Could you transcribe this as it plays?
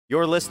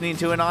You're listening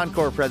to an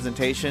encore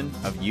presentation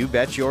of You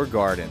Bet Your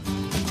Garden.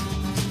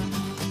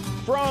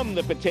 From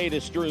the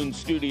potato-strewn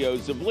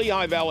studios of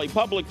Lehigh Valley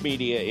Public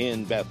Media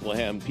in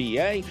Bethlehem,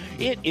 PA,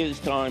 it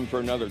is time for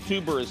another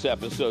tuberous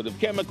episode of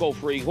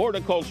chemical-free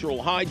horticultural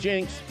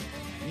hijinks.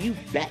 You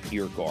bet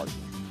your garden.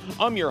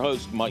 I'm your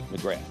host, Mike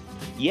McGrath.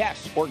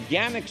 Yes,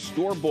 organic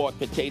store-bought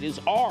potatoes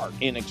are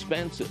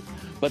inexpensive,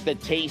 but the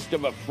taste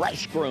of a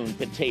fresh-grown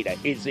potato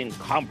is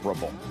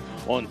incomparable.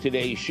 On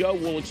today's show,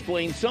 we'll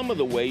explain some of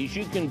the ways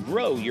you can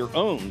grow your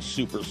own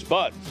super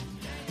spuds.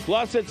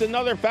 Plus, it's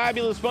another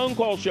fabulous phone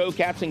call show,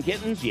 cats and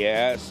kittens,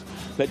 yes.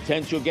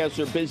 Potential guests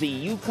are busy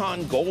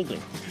Yukon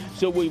Golding,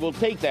 so we will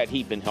take that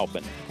heaping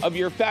helping of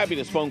your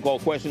fabulous phone call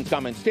questions,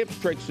 comments, tips,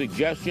 tricks,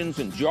 suggestions,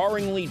 and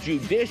jarringly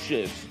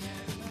judicious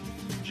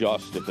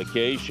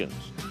justifications.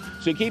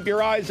 So keep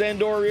your eyes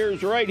and or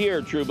ears right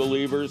here, true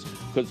believers,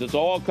 because it's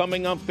all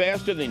coming up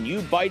faster than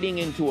you biting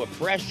into a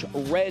fresh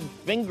red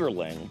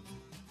fingerling.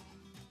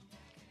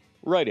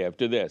 Right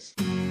after this.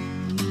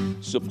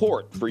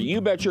 Support for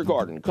You Bet Your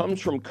Garden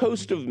comes from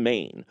Coast of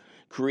Maine,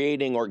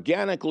 creating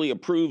organically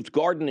approved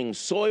gardening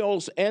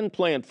soils and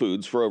plant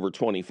foods for over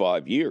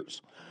 25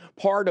 years.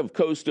 Part of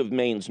Coast of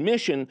Maine's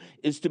mission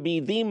is to be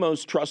the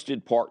most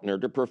trusted partner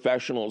to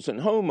professionals and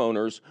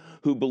homeowners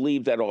who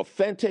believe that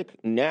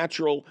authentic,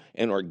 natural,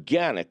 and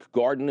organic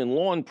garden and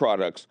lawn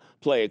products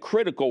play a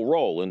critical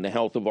role in the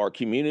health of our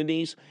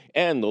communities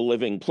and the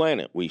living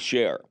planet we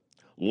share.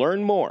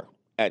 Learn more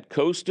at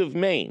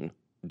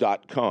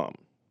coastofmaine.com.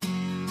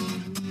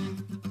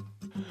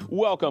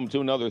 Welcome to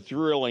another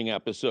thrilling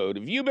episode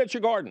of You Bet Your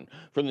Garden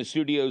from the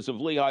studios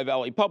of Lehigh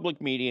Valley Public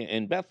Media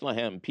in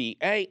Bethlehem,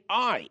 PA.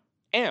 I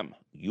am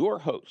your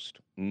host,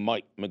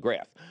 Mike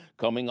McGrath.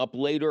 Coming up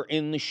later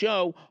in the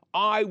show,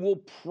 I will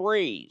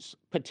praise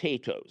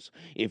potatoes.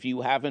 If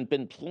you haven't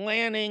been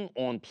planning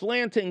on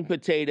planting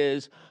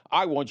potatoes,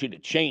 I want you to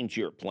change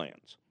your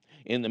plans.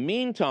 In the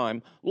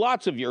meantime,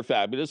 lots of your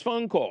fabulous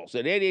phone calls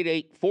at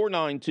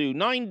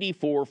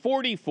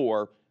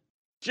 888-492-9444.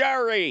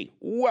 Jerry,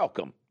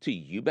 welcome to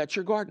You Bet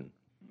Your Garden.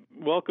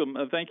 Welcome.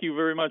 Thank you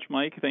very much,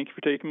 Mike. Thank you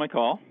for taking my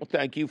call. Well,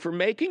 thank you for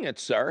making it,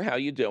 sir. How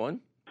you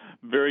doing?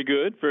 Very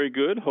good, very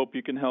good. Hope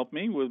you can help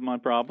me with my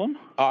problem.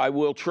 I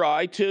will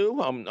try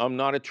to. I'm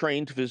not a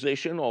trained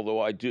physician, although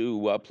I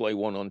do play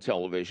one on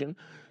television.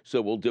 So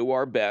we'll do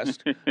our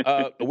best.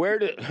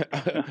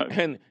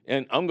 And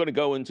I'm going to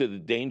go into the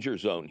danger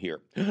zone here.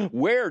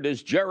 Where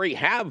does Jerry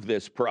have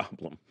this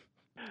problem?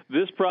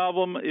 This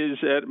problem is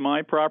at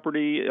my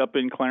property up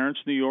in Clarence,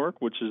 New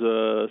York, which is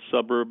a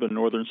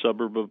northern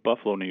suburb of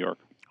Buffalo, New York.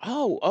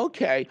 Oh,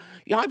 okay.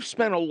 Yeah, I've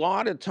spent a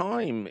lot of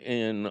time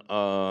in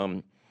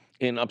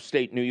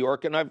upstate New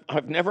York, and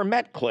I've never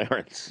met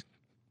Clarence.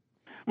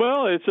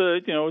 Well, it's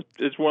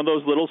it's one of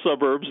those little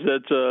suburbs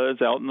that's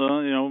it's out in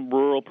the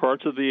rural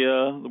parts of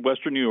the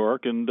western New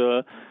York, and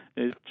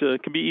it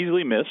can be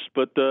easily missed,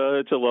 but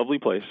it's a lovely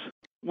place.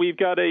 We've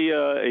got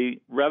a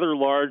rather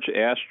large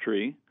ash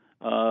tree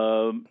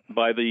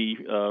by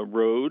the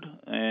road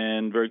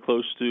and very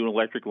close to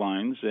electric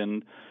lines,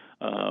 and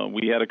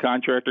we had a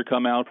contractor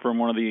come out from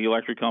one of the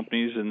electric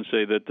companies and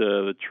say that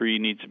the tree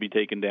needs to be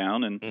taken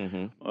down, and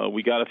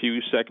we got a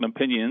few second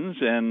opinions,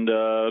 and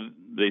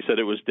they said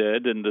it was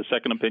dead, and the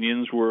second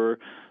opinions were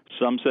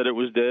some said it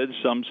was dead,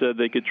 some said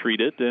they could treat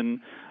it, and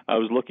I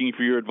was looking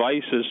for your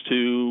advice as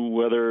to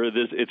whether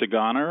it's a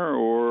goner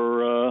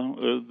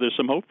or there's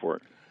some hope for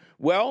it.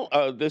 Well,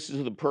 this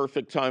is the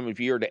perfect time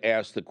of year to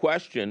ask the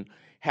question,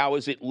 how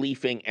is it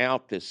leafing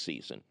out this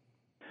season?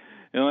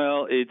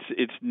 Well,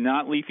 it's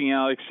not leafing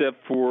out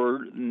except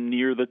for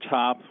near the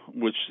top,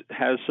 which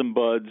has some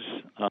buds,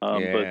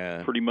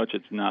 but pretty much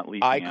it's not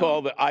leafing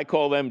out. I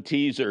call them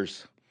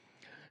teasers.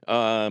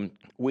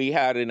 We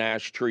had an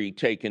ash tree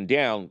taken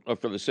down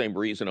for the same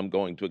reason I'm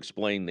going to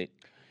explain that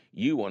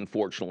you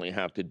unfortunately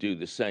have to do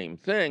the same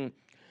thing.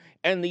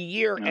 And the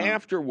year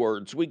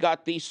afterwards, we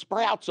got these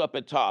sprouts up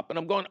at top, and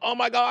I'm going, oh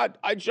my God,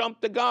 I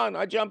jumped the gun,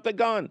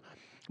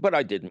 but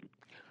I didn't.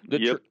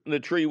 The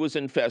tree was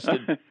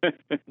infested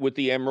with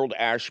the emerald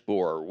ash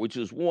borer, which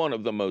is one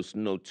of the most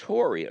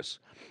notorious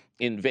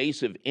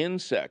invasive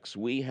insects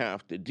we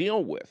have to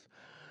deal with.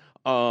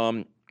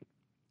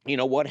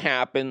 What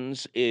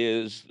happens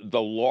is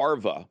the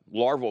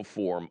larval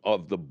form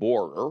of the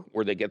borer,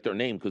 where they get their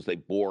name because they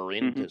bore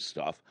into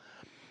stuff,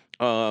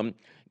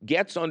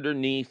 gets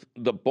underneath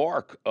the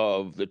bark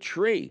of the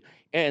tree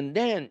and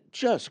then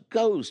just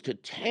goes to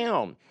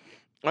town.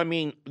 I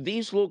mean,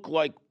 these look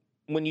like,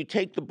 when you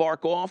take the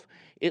bark off,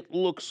 it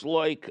looks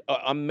like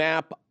a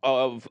map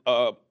of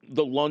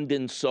the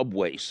London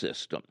subway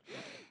system.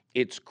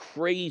 It's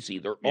crazy.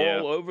 They're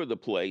all over the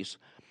place.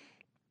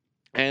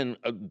 And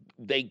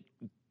they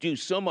do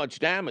so much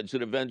damage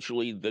that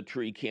eventually the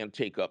tree can't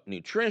take up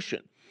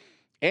nutrition.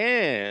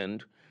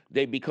 And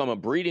they become a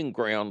breeding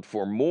ground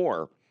for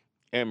more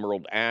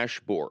emerald ash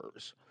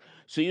borers.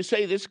 So you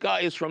say this guy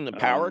is from the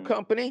power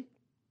company?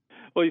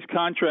 Well, he's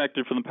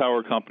contracted from the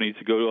power company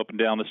to go up and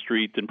down the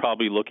street and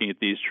probably looking at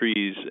these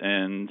trees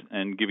and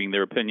giving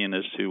their opinion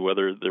as to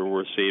whether they're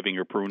worth saving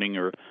or pruning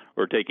or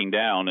taking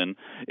down. And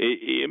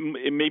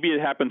maybe it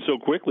happened so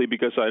quickly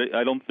because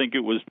I don't think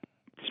it was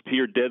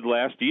disappeared dead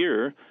last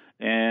year.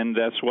 And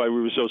that's why we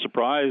were so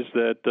surprised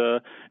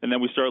that, and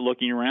then we start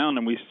looking around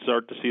and we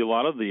start to see a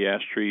lot of the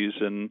ash trees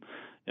and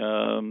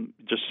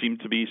just seem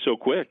to be so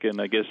quick. And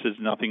I guess there's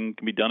nothing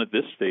can be done at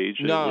this stage.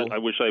 No. I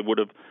wish I would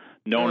have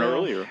known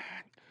earlier.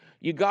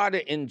 You got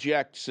to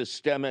inject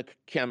systemic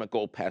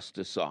chemical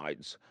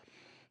pesticides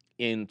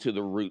into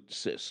the root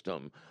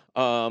system.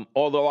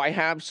 Although I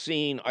have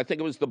seen, I think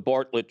it was the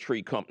Bartlett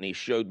Tree Company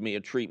showed me a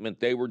treatment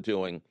they were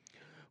doing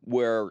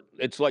where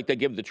it's like they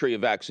give the tree a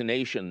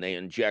vaccination. They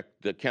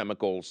inject the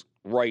chemicals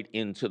right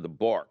into the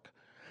bark.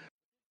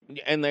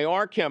 And they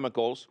are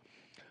chemicals,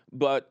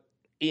 but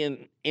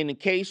in a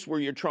case where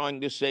you're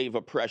trying to save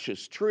a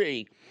precious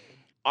tree,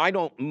 I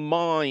don't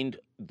mind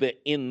the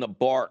in the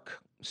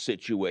bark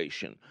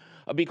situation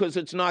because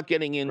it's not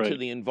getting into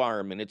the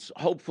environment. It's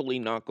hopefully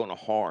not going to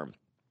harm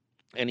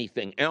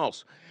anything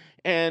else.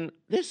 And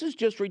this is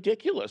just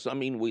ridiculous. I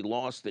mean, we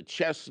lost the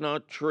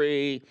chestnut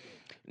tree.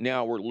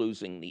 Now we're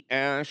losing the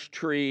ash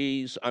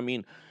trees. I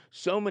mean,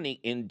 so many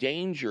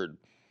endangered,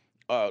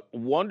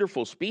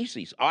 wonderful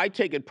species. I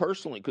take it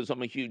personally because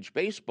I'm a huge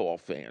baseball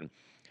fan.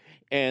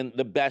 And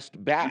the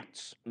best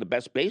bats, the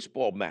best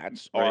baseball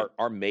bats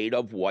are made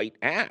of white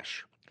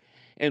ash.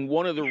 And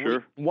one of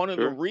the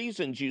the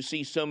reasons you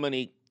see so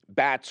many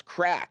bats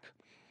crack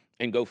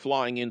and go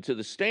flying into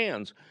the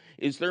stands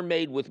is they're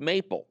made with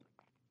maple,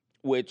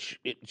 which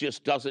it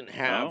just doesn't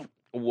have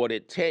what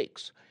it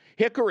takes.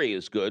 Hickory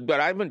is good, but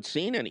I haven't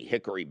seen any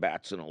hickory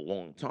bats in a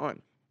long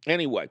time.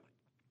 Anyway,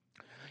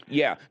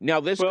 yeah.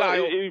 Now this guy.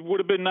 It would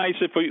have been nice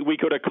if we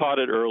could have caught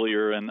it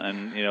earlier, and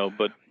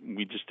but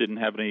we just didn't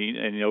have any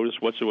notice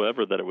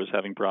whatsoever that it was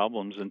having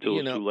problems until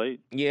it was too late.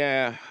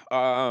 Yeah.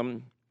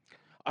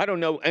 I don't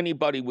know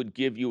anybody would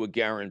give you a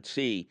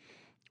guarantee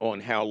on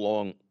how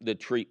long the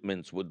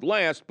treatments would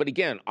last, but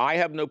again, I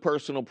have no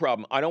personal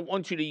problem. I don't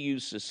want you to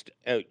use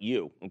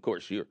you. Of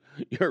course,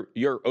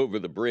 you're over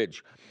the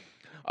bridge.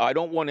 I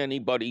don't want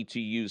anybody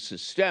to use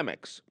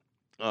systemics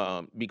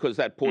because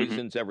that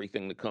poisons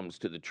everything that comes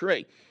to the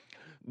tree.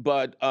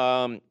 But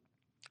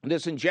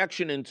this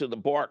injection into the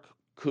bark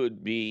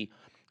could be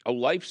a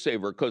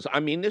lifesaver because, I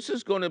mean, this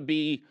is going to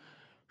be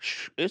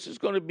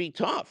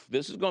tough.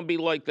 This is going to be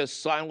like the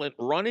Silent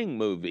Running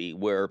movie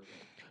where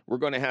we're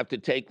going to have to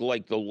take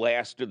like the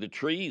last of the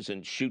trees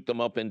and shoot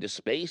them up into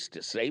space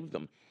to save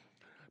them.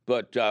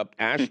 But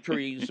ash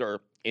trees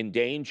are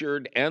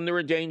endangered, and they're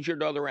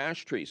endangered other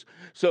ash trees.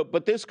 So,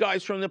 but this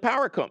guy's from the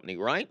power company,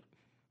 right?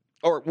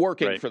 Or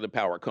working for the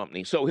power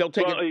company. So he'll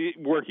take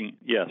it. Working,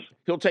 yes.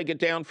 He'll take it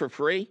down for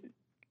free?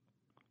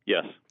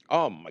 Yes.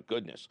 Oh, my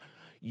goodness.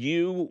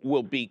 You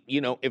will be,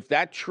 if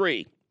that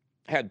tree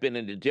had been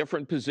in a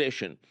different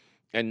position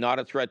and not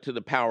a threat to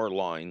the power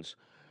lines,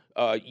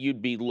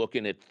 you'd be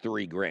looking at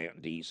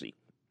 $3,000 easy.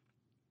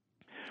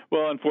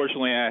 Well,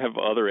 unfortunately, I have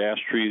other ash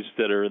trees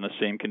that are in the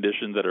same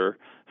condition that are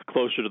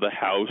closer to the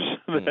house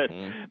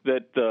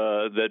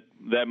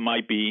that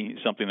might be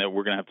something that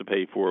we're going to have to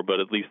pay for. But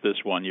at least this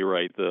one, you're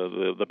right,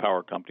 the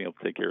power company will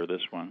take care of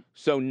this one.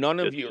 So none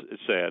of you.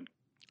 It's sad.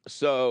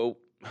 So,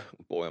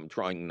 boy, I'm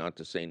trying not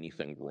to say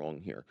anything wrong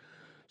here.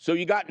 So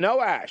you got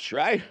no ash,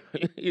 right?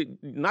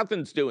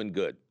 Nothing's doing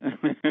good.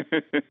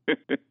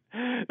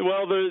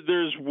 Well,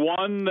 there's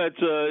one that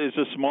is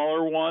a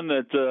smaller one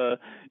that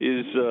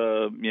is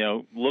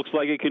looks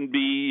like it can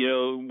be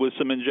with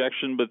some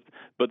injection, but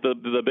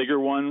the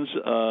bigger ones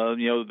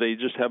they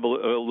just have a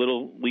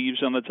little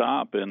leaves on the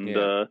top and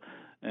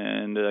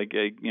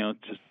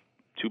just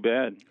too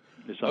bad.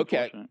 It's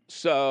okay,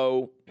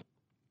 so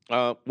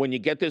when you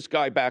get this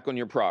guy back on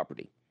your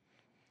property,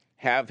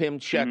 have him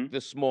check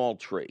the small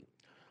tree.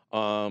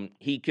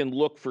 He can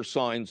look for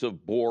signs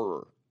of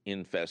borer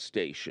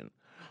infestation.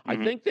 I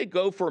think they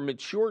go for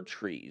mature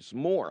trees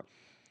more.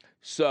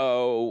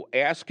 So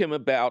ask him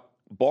about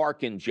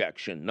bark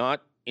injection,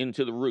 not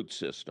into the root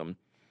system.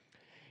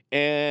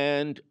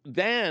 And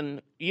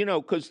then,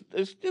 because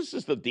this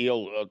is the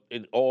deal,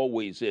 it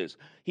always is.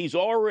 He's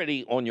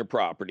already on your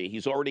property.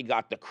 He's already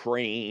got the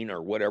crane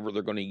or whatever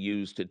they're going to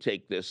use to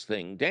take this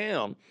thing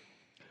down.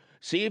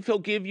 See if he'll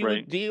give you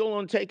a deal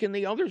on taking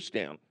the others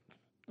down.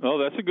 Oh,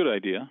 that's a good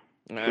idea.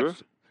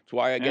 That's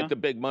why I get the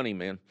big money,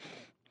 man.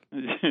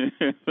 I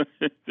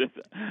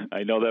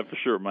know that for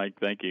sure, Mike.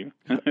 Thank you.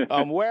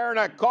 I'm wearing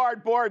a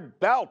cardboard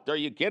belt. Are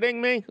you kidding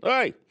me?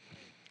 Hey.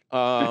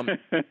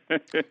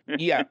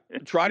 Yeah,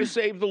 try to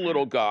save the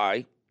little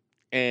guy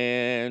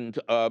and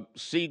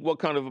see what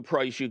kind of a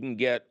price you can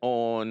get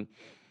on,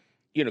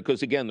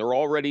 because, again, they're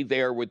already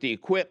there with the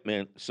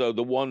equipment. So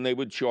the one they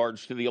would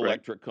charge to the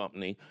electric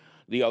company,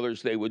 the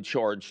others they would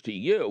charge to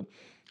you.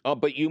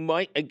 But you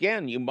might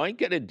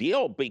get a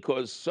deal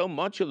because so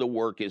much of the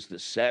work is the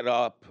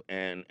setup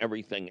and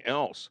everything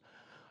else.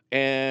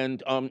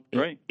 And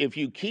if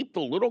you keep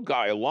the little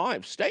guy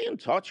alive, stay in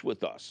touch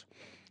with us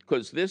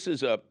because this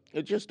is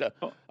just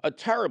a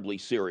terribly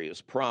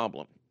serious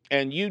problem,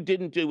 and you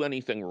didn't do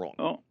anything wrong.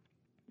 Oh,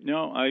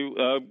 no,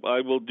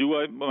 I will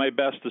do my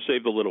best to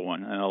save the little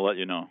one, and I'll let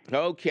you know.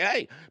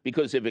 Okay,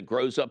 because if it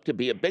grows up to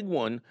be a big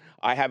one,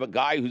 I have a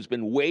guy who's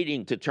been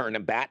waiting to turn a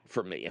bat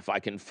for me if I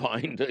can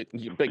find a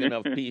big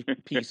enough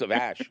piece of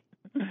ash.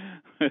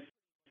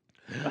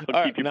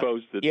 I'll keep you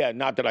posted. Yeah,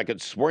 not that I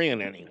could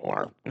swing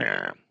anymore.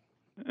 Nah.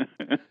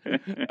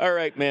 All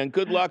right, man.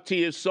 Good luck to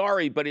you.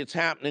 Sorry, but it's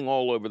happening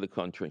all over the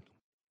country.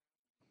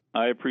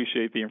 I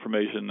appreciate the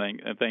information,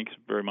 and thanks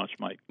very much,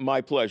 Mike. My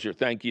pleasure.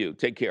 Thank you.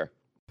 Take care.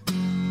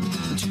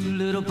 Two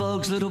little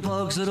bugs, little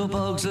bugs, little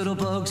bugs, little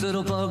bugs,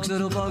 little bugs,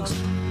 little bugs.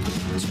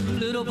 Two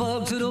little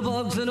bugs, little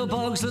bugs, little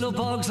bugs, little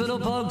bugs, little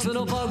bugs,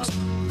 little bugs.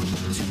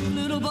 Two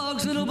little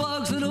bugs, little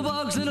bugs, little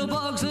bugs, little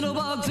bugs, little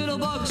bugs, little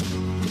bugs. Two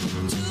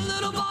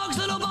little bugs,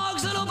 little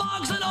bugs, little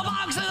bugs, little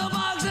bugs, little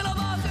bugs, little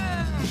bugs.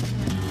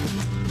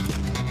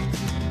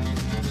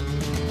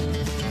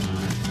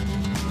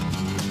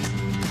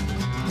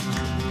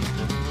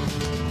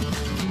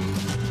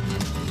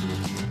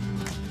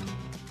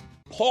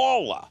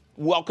 Paula,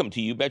 welcome to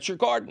You Bet Your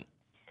Garden.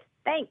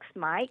 Thanks,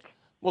 Mike.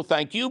 Well,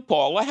 thank you,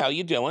 Paula. How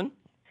you doing?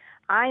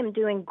 I'm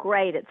doing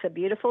great. It's a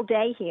beautiful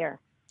day here.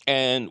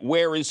 And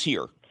where is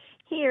here?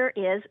 Here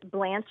is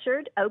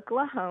Blanchard,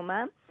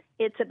 Oklahoma.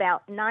 It's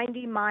about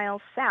 90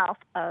 miles south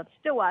of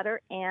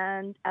Stillwater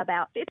and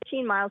about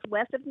 15 miles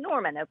west of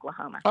Norman,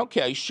 Oklahoma.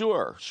 Okay,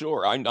 sure.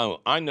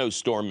 I know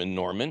Storm and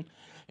Norman,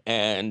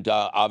 and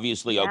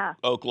obviously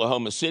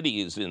Oklahoma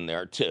City is in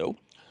there too.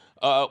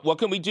 What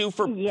can we do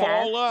for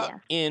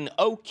Paula in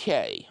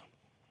OK?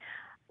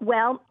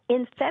 Well,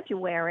 in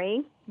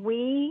February,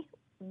 we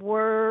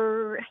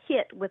were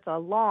hit with a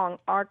long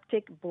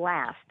Arctic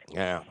blast.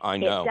 Yeah, I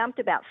know. It dumped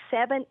about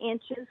 7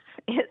 inches.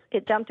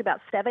 It dumped about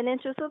 7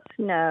 inches of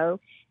snow,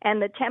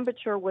 and the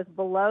temperature was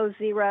below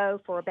zero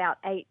for about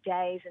 8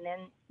 days, and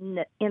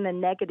then in the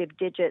negative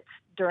digits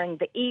during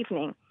the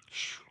evening.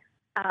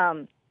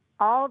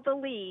 All the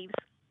leaves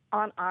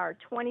on our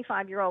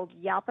 25-year-old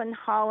Yaupon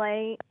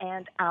holly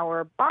and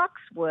our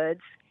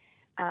boxwoods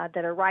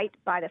that are right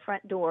by the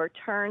front door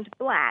turned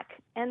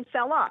black and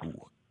fell off.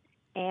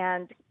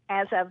 And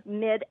as of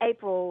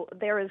mid-April,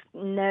 there is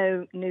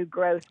no new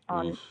growth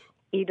on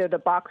either the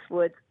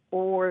boxwoods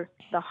or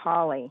the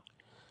holly.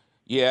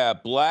 Yeah,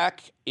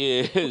 black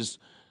is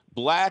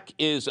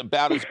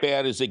about as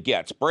bad as it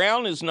gets.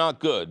 Brown is not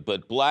good,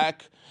 but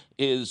black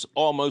is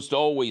almost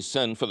always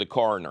send for the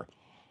coroner.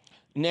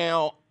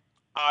 Now,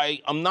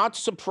 I'm not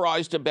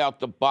surprised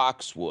about the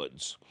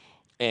boxwoods,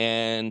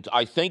 and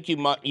I think you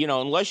might,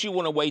 unless you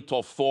want to wait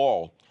till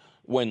fall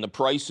when the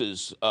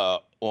prices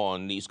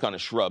on these kind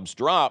of shrubs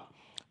drop,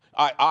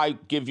 I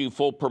give you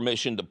full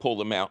permission to pull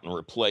them out and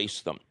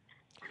replace them.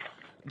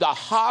 The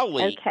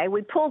holly. Okay,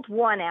 we pulled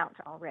one out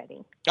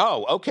already.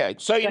 Oh, okay.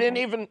 So you didn't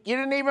even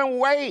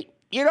wait.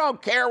 You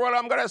don't care what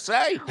I'm going to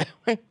say.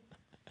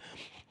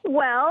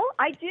 Well,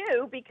 I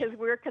do, because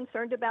we're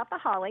concerned about the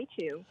holly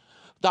too.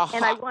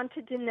 And I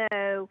wanted to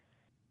know.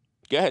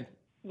 Go ahead.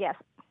 Yes.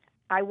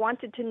 I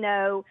wanted to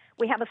know,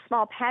 we have a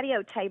small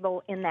patio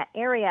table in that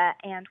area,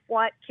 and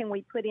what can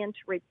we put in to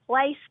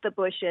replace the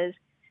bushes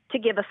to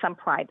give us some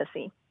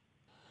privacy?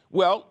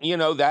 Well,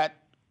 that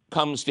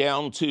comes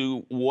down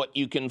to what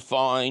you can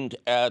find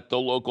at the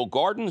local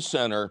garden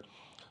center,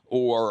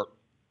 or,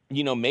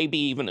 maybe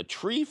even a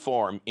tree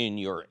farm in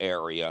your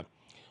area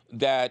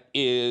that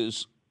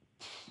is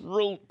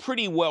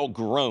pretty well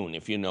grown,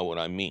 if you know what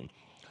I mean.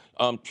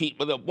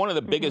 One of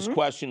the biggest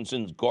questions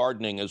in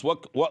gardening is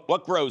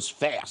what grows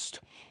fast?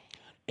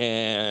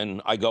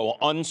 And I go,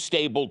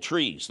 unstable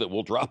trees that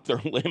will drop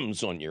their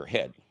limbs on your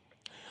head.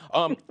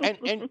 And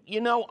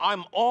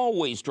I'm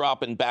always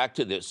dropping back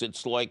to this.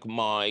 It's like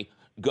my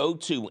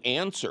go-to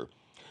answer.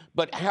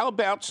 But how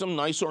about some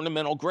nice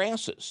ornamental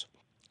grasses?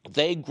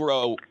 They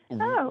grow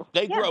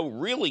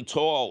really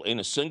tall in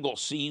a single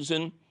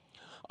season.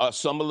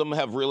 Some of them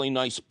have really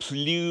nice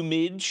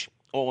plumage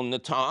on the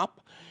top.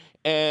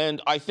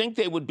 And I think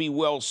they would be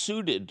well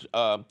suited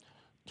to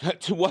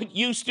what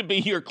used to be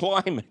your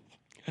climate.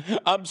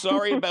 I'm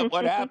sorry about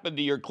what happened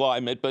to your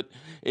climate, but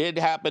it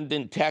happened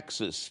in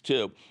Texas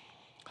too.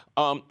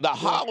 The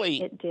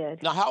holly, it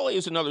did. The holly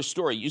is another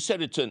story. You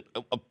said it's a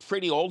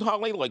pretty old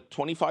holly, like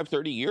 25,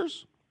 30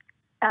 years?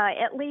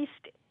 At least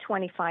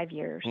 25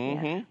 years,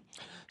 yes.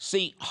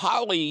 See,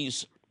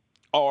 hollies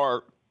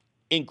are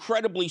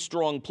incredibly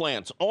strong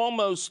plants,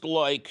 almost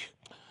like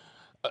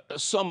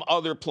some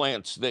other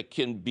plants that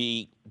can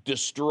be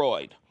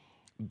destroyed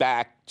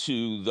back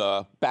to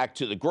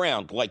the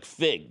ground, like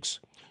figs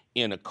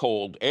in a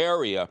cold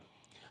area.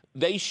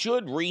 They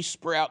should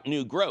resprout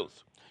new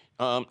growth.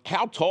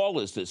 How tall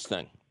is this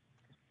thing?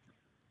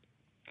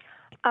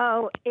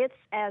 Oh, it's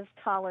as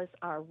tall as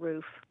our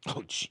roof.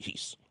 Oh,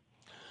 jeez.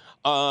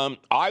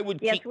 I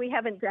would. Yes, we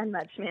haven't done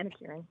much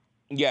manicuring.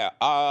 Yeah,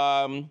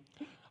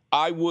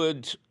 I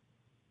would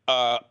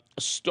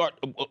start,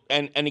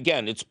 and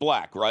again, it's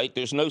black, right?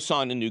 There's no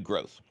sign of new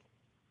growth.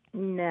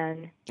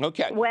 None.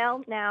 Okay.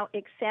 Well, now,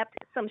 except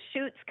some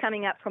shoots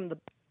coming up from the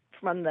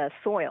from the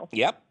soil.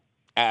 Yep,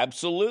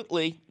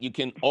 absolutely. You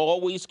can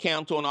always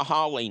count on a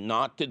holly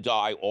not to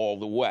die all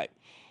the way.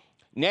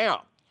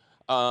 Now,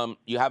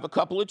 you have a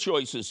couple of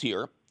choices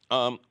here.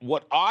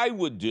 What I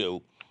would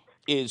do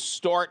is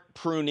start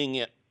pruning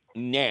it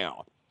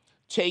now,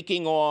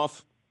 taking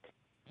off,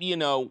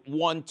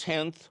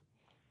 1/10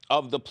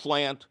 of the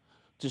plant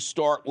to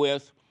start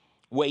with,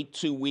 wait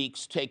 2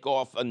 weeks, take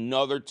off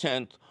another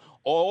 10th,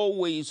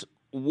 always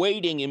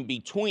waiting in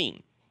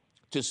between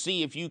to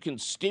see if you can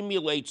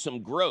stimulate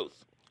some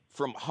growth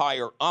from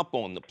higher up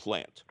on the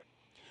plant.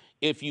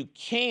 If you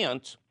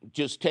can't,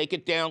 just take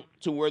it down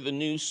to where the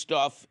new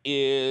stuff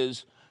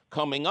is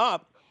coming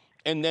up,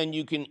 and then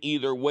you can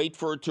either wait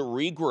for it to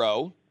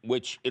regrow,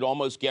 which it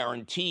almost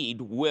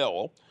guaranteed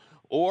will,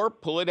 or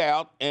pull it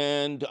out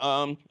and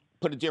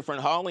put a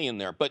different holly in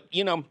there. But,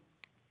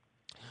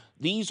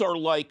 these are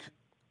like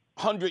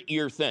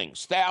 100-year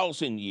things,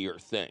 1,000-year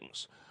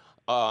things.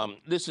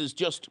 This is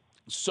just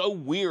so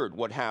weird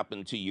what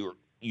happened to you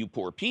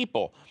poor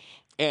people.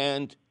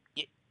 And,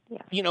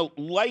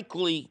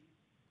 likely,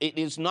 it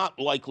is not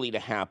likely to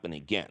happen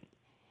again.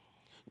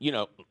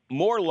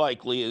 More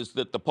likely is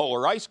that the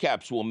polar ice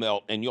caps will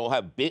melt and you'll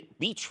have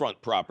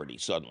beachfront property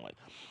suddenly.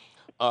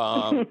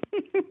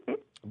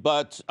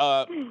 But,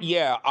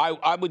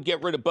 I would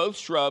get rid of both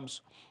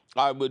shrubs.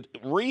 I would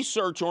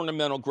research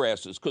ornamental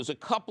grasses because a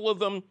couple of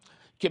them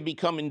can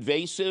become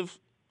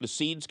invasive. The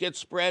seeds get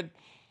spread.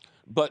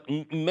 But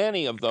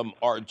many of them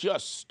are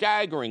just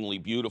staggeringly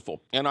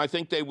beautiful. And I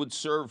think they would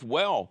serve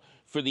well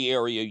for the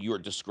area you're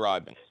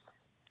describing.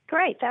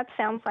 Great. That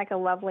sounds like a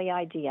lovely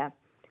idea.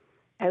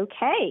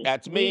 Okay.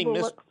 That's me,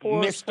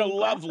 Mr.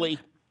 Lovely.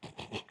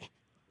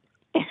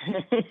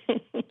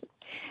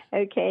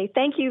 Okay.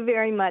 Thank you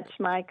very much,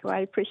 Mike. I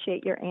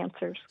appreciate your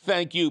answers.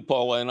 Thank you,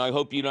 Paula, and I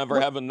hope you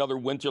never have another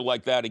winter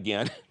like that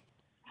again.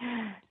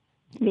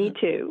 Me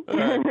too. All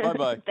right,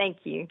 bye-bye.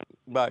 Thank you.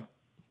 Bye.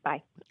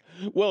 Bye.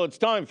 Well, it's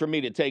time for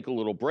me to take a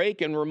little break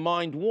and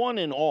remind one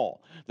and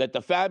all that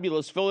the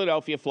fabulous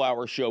Philadelphia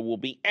Flower Show will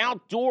be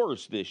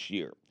outdoors this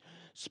year,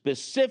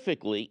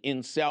 specifically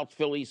in South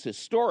Philly's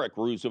historic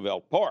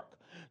Roosevelt Park,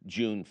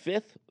 June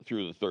 5th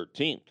through the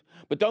 13th.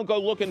 But don't go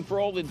looking for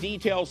all the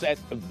details at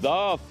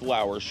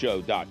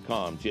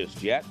theflowershow.com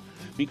just yet,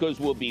 because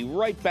we'll be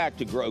right back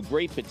to grow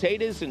great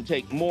potatoes and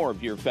take more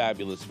of your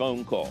fabulous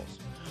phone calls.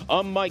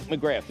 I'm Mike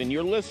McGrath, and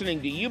you're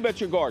listening to You Bet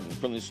Your Garden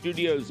from the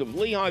studios of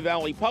Lehigh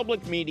Valley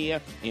Public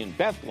Media in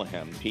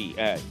Bethlehem,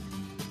 PA.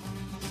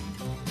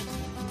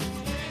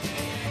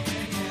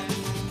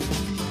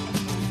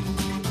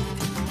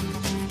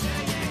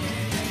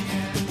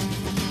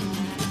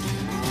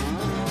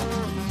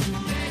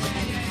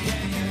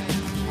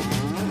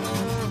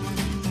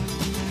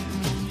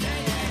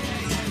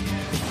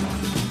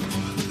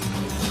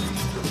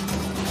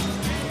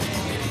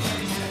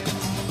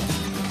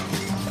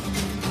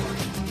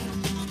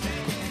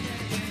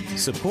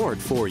 Support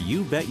for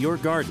You Bet Your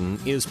Garden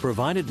is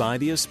provided by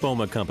the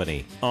Espoma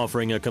Company,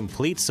 offering a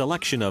complete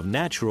selection of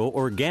natural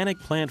organic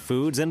plant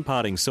foods and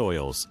potting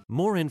soils.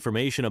 More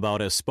information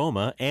about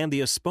Espoma and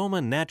the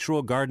Espoma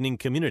Natural Gardening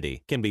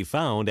Community can be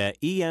found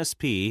at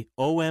espoma.com.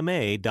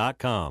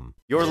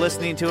 You're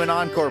listening to an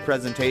encore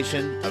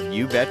presentation of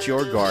You Bet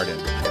Your Garden.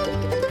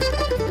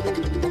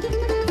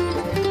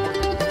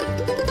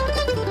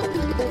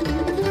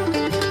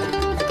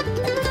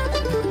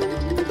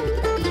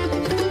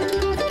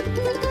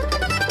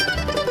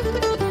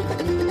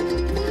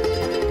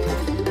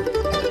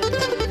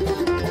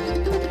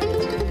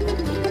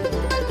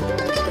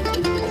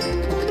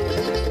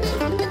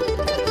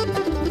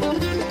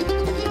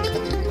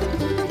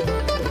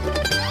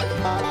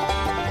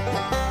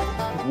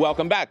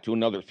 Welcome back to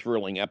another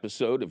thrilling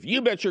episode of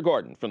You Bet Your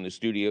Garden from the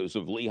studios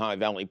of Lehigh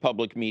Valley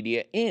Public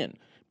Media in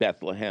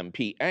Bethlehem,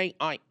 PA.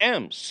 I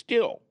am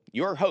still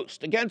your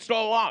host, against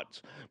all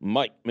odds,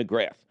 Mike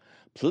McGrath.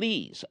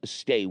 Please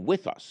stay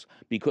with us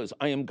because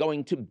I am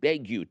going to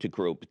beg you to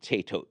grow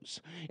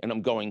potatoes, and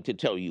I'm going to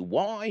tell you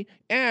why,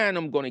 and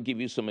I'm going to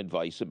give you some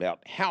advice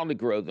about how to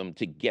grow them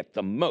to get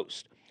the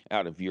most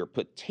out of your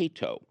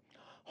potato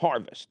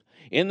harvest.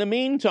 In the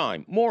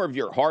meantime, more of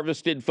your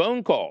harvested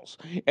phone calls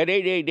at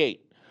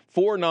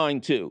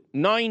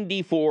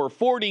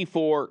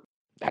 888-492-9444.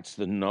 That's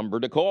the number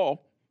to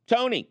call.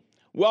 Tony,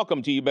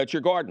 welcome to You Bet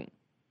Your Garden.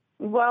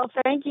 Well,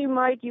 thank you,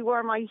 Mike. You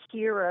are my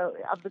hero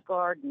of the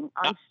garden.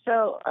 I'm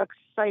so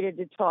excited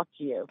to talk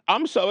to you.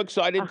 I'm so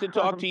excited to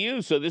talk to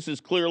you. So this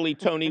is clearly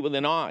Tony with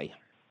an I.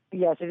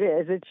 Yes, it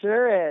is. It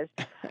sure is.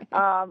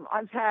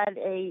 I've had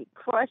a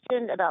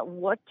question about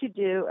what to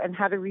do and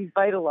how to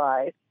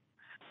revitalize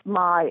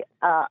my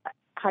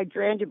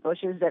hydrangea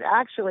bushes that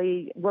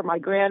actually were my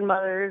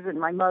grandmother's and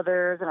my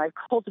mother's, and I've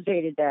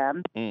cultivated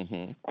them,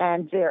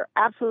 and they're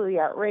absolutely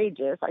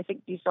outrageous. I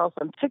think you saw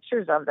some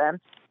pictures of them,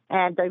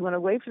 and I went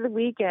away for the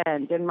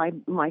weekend, and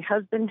my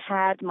husband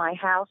had my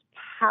house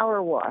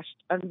power washed,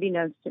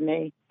 unbeknownst to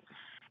me.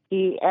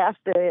 He asked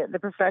the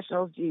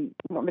professionals, do you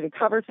want me to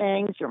cover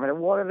things? Do you want me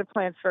to water the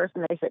plants first?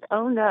 And they said,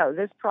 oh, no,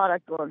 this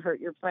product won't hurt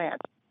your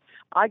plants.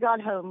 I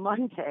got home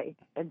Monday,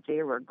 and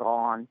they were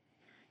gone.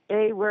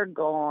 They were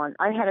gone.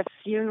 I had a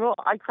funeral.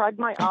 I cried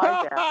my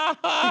eyes out.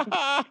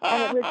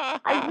 And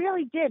I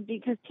really did,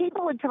 because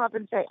people would come up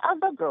and say, oh,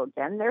 they'll grow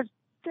again. They're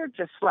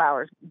just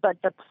flowers. But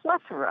the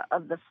plethora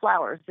of the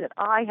flowers that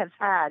I have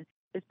had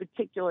this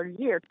particular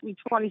year, it took me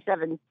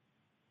 27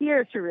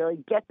 years to really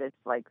get this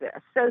like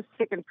this. So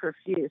thick and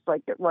profuse,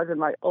 like it was in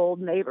my old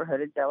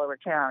neighborhood in Delaware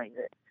County.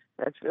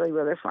 That's really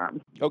where they're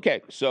from.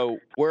 Okay, so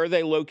where are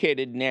they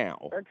located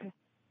now? Okay.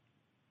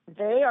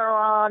 They are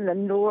on the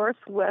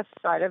northwest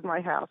side of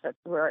my house. That's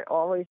where I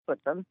always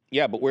put them.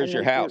 Yeah, but where's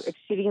your house? Do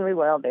exceedingly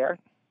well there.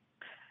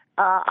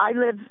 I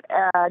live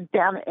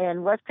down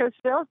in West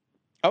Coastville.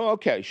 Oh,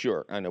 okay,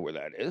 sure. I know where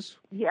that is.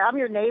 Yeah, I'm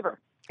your neighbor.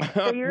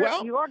 So you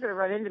are going to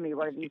run into me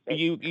one of these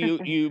days.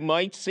 You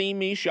might see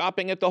me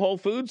shopping at the Whole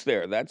Foods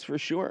there. That's for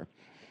sure.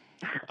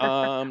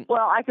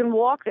 Well, I can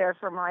walk there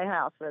from my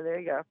house, so there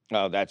you go.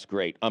 Oh, that's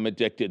great. I'm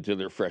addicted to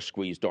their fresh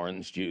squeezed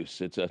orange juice.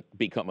 It's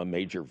become a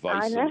major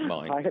vice of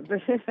mine.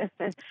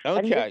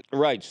 Okay,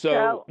 right.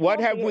 So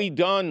what have we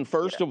done,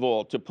 first of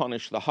all, to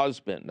punish the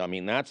husband? I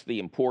mean, that's the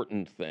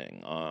important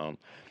thing.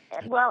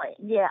 Well,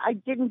 yeah, I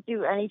didn't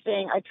do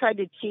anything. I tried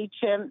to teach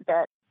him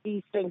that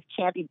these things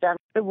can't be done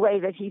the way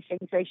that he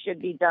thinks they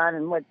should be done,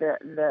 and what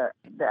the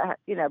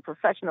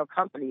professional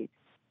companies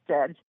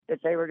said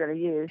that they were going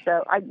to use.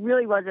 So I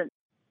really wasn't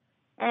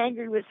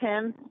angry with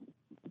him,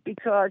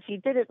 because he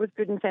did it with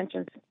good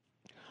intentions.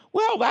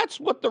 Well, that's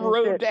what the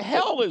road to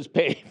hell is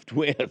paved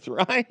with,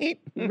 right?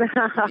 You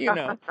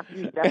know.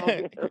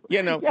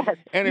 Yes,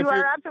 and if you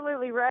are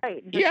absolutely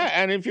right. Yeah,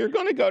 and if you're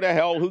going to go to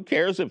hell, who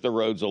cares if the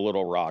road's a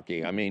little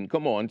rocky? I mean,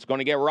 come on, it's going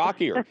to get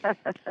rockier.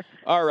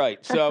 All right,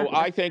 so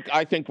I think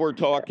we're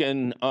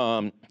talking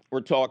some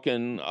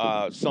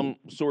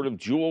sort of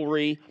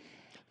jewelry,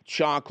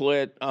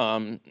 chocolate,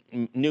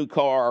 new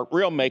car,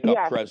 real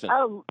makeup present.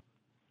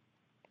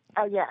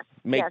 Oh, yes.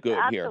 Make good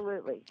absolutely. here.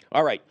 Absolutely.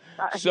 All right.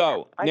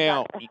 So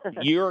now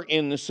you're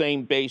in the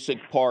same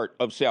basic part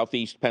of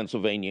Southeast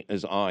Pennsylvania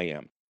as I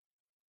am.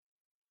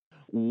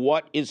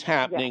 What is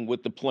happening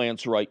with the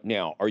plants right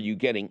now? Are you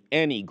getting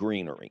any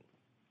greenery?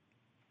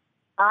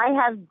 I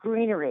have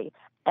greenery,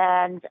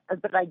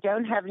 but I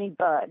don't have any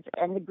buds.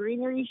 And the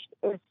greenery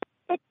is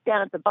thick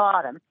down at the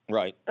bottom.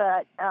 Right.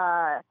 But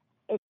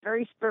it's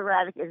very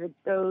sporadic as it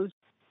goes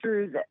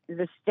through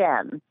the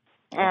stem.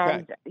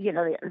 And,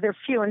 they're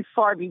few and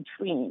far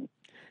between.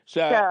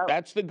 So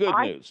that's the good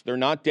news. They're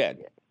not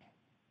dead.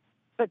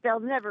 But they'll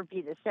never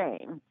be the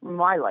same in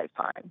my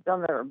lifetime. They'll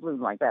never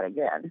bloom like that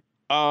again.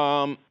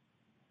 So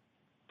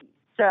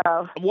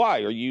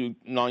why? Are you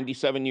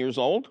 97 years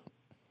old?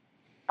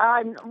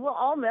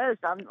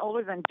 Almost. I'm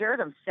older than dirt.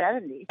 I'm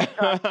 70.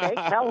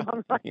 How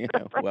long am I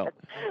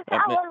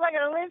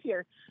going to live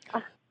here?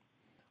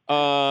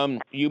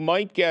 You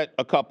might get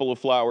a couple of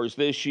flowers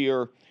this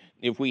year.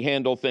 If we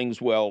handle things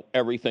well,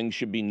 everything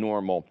should be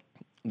normal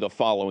the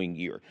following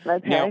year.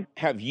 Okay. Now,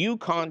 have you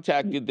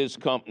contacted this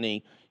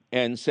company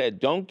and said,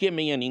 don't give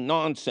me any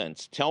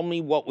nonsense. Tell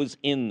me what was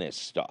in this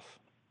stuff?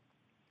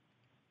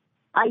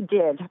 I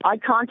did. I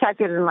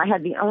contacted him. I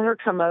had the owner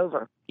come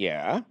over.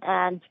 Yeah.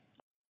 And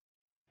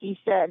he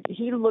said,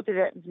 he looked at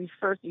it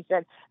first. He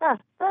said,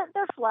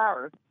 they're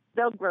flowers.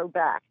 They'll grow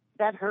back.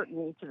 That hurt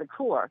me to the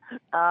core.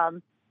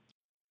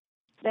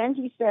 Then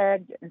he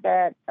said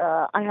that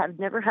I have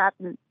never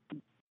happened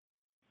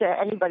to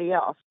anybody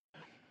else.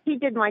 He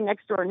did my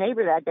next door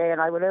neighbor that day,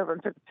 and I went over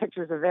and took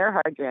pictures of their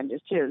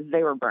hydrangeas too.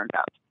 They were burned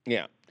up.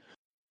 Yeah.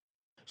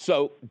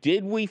 So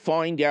did we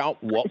find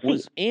out what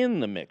was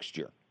in the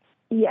mixture?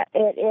 Yeah,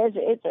 it is.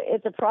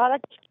 It's a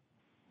product.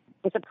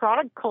 It's a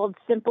product called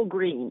Simple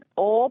Green,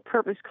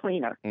 all-purpose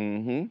cleaner.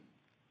 Mm-hmm.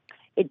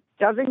 It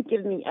doesn't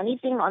give me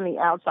anything on the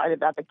outside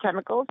about the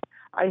chemicals.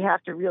 I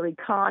have to really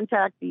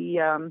contact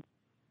the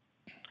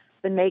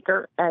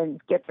maker and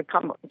get the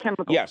chemical.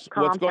 Yes,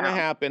 compound. what's going to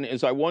happen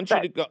is I want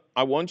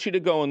you to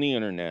go on the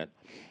internet.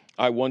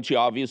 I want you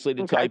obviously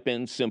to type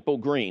in Simple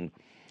Green.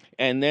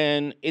 And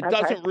then it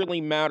doesn't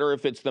really matter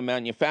if it's the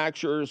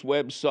manufacturer's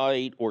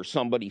website or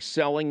somebody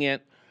selling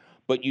it,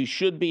 but you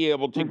should be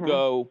able to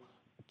go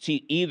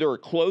to either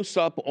close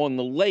up on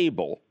the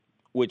label,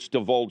 which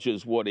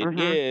divulges what it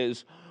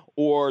is,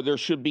 or there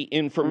should be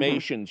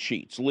information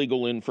sheets,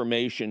 legal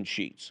information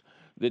sheets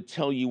that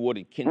tell you what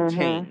it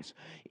contains.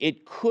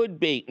 It could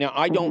be, now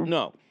I don't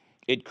know,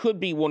 it could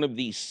be one of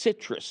these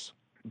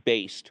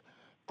citrus-based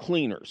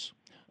cleaners,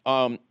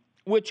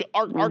 which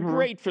are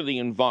great for the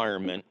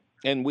environment,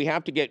 and we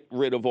have to get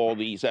rid of all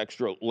these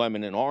extra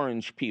lemon and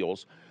orange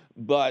peels,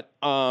 but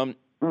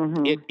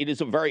it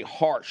is a very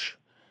harsh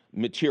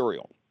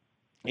material.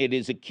 It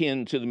is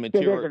akin to the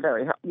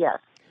material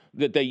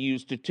that they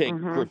use to take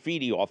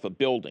graffiti off of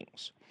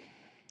buildings.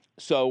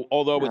 So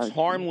although it's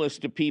harmless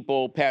to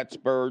people, pets,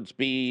 birds,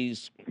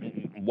 bees,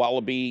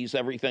 wallabies,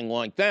 everything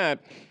like that,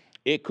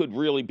 it could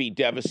really be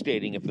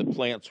devastating if the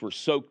plants were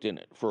soaked in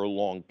it for a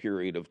long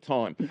period of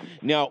time.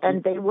 Now,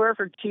 and they were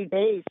for 2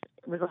 days.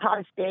 It was the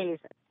hottest days,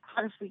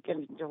 hottest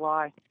weekend in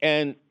July.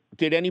 And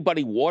did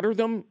anybody water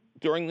them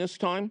during this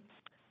time?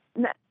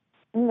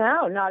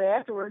 No, not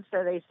afterwards.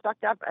 So they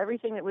sucked up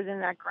everything that was in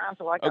that ground.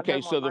 So I got Okay,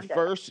 home so on the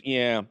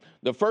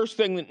Monday. first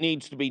thing that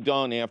needs to be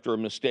done after a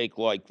mistake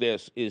like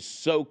this is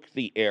soak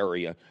the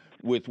area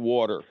with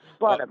water.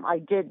 Bottom. I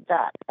did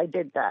that.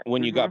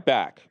 When you got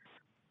back.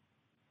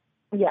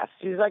 Yes, as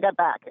soon as I got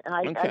back, and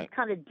I Okay.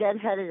 kind of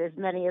deadheaded as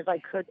many as I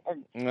could,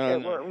 and No,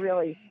 they were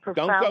really Don't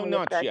profoundly go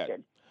nuts affected. yet.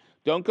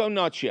 Don't go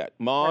nuts yet.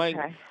 My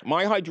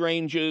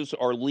hydrangeas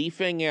are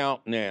leafing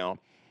out now,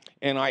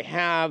 and I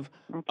have,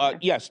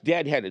 yes,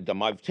 deadheaded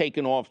them. I've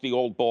taken off the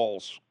old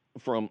balls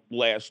from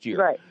last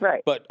year.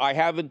 Right. But I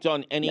haven't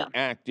done any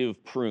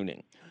active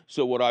pruning.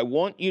 So what I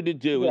want you to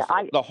do is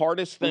the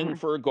hardest thing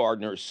for a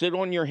gardener, sit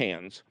on your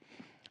hands,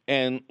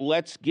 and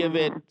let's give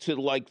it to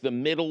like the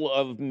middle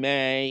of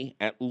May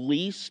at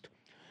least.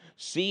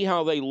 See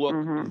how they look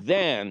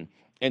then,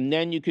 and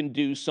then you can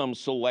do some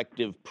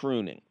selective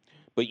pruning.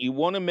 But you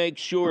want to make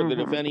sure that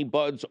if any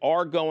buds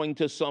are going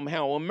to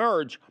somehow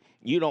emerge,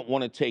 you don't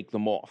want to take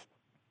them off.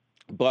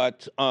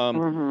 But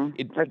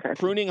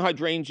pruning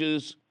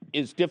hydrangeas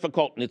is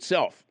difficult in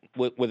itself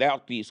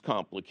without these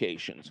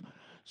complications.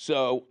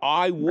 So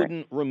I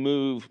wouldn't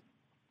remove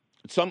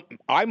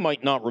I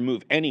might not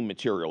remove any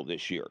material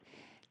this year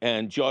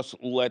and just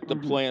let the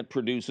plant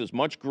produce as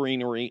much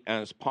greenery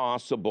as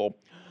possible.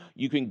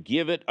 You can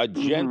give it a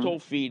gentle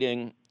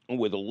feeding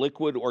with a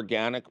liquid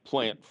organic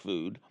plant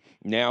food.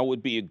 Now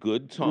would be a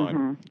good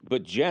time,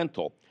 but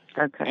gentle.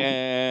 Okay.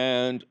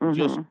 And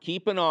just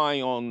keep an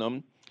eye on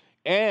them.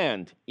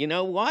 And you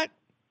know what?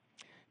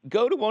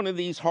 Go to one of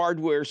these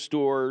hardware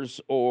stores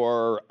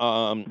or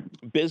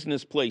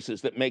business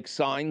places that make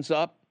signs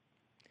up.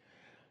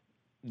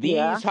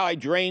 These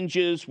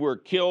hydrangeas were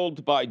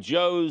killed by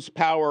Joe's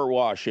Power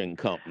Washing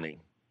Company.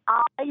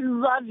 I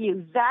love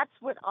you. That's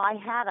what I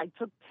had. I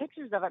took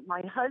pictures of it.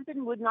 My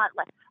husband would not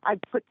let. I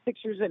put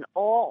pictures in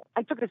all.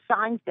 I took the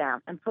signs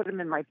down and put them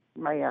in my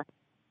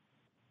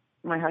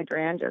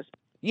hydrangeas.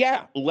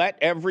 Yeah, let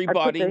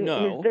everybody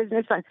know. His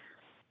business sign.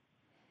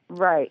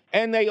 Right.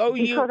 And they owe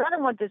you. Because I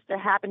don't want this to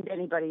happen to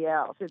anybody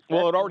else.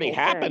 Well, it already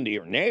happened to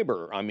your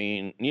neighbor. I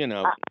mean, you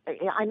know.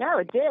 I know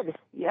it did.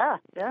 Yeah.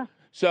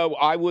 So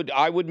I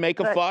would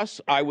make a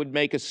fuss. I would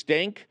make a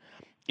stink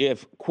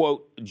if,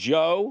 quote,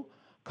 Joe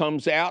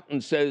comes out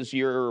and says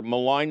you're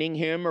maligning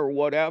him or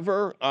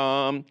whatever.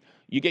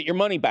 You get your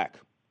money back.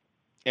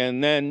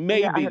 And then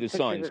maybe the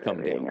signs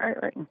come down.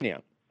 Right. Yeah.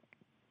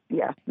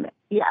 Yeah.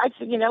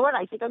 You know what?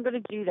 I think I'm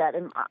going to do that.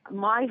 And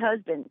my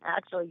husband,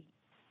 actually,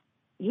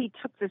 he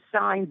took the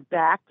signs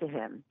back to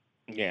him.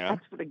 Yeah.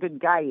 That's what a good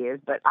guy is.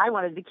 But I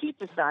wanted to keep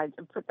the signs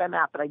and put them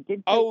out. But I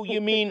did.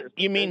 You mean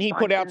he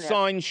put out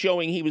signs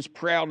showing he was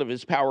proud of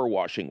his power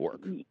washing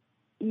work?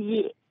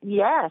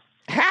 Yes.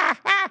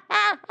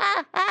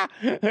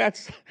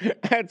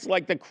 That's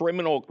like the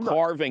criminal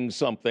carving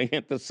something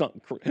at the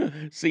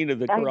scene of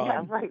the crime.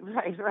 Yeah,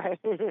 right.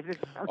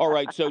 All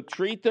right, so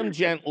treat them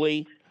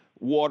gently,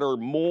 water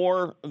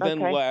more than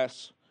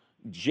less,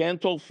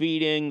 gentle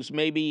feedings,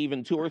 maybe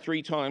even 2 or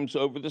 3 times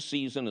over the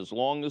season, as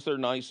long as they're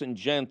nice and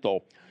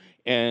gentle,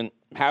 and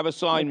have a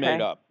sign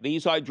made up.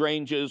 These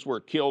hydrangeas were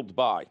killed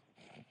by.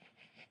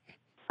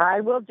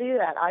 I will do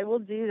that. I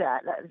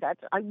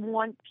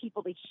want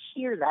people to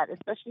hear that,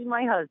 especially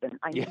my husband.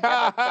 I need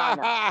that sign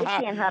up.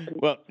 It can't happen.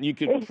 Well, you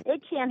could.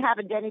 It can't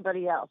happen to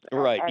anybody else.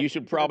 Right. You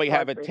should probably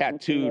have it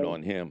tattooed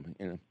on him.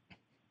 You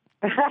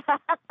know.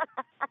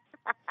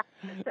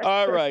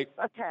 All right.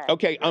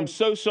 Okay. I'm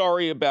so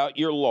sorry about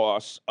your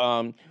loss,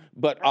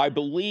 but I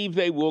believe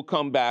they will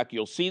come back.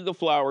 You'll see the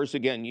flowers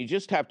again. You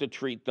just have to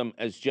treat them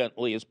as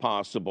gently as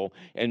possible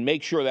and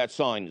make sure that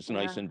sign is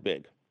nice and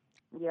big.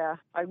 Yeah,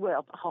 I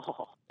will.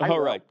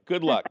 All right.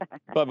 Good luck.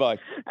 Bye-bye.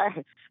 All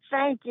right.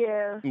 Thank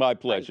you. My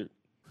pleasure.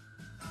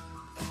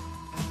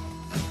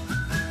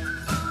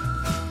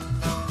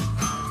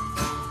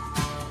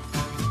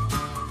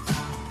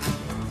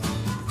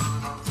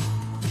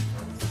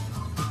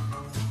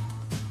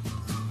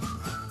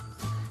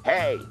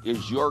 Hey,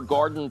 is your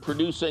garden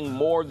producing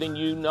more than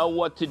you know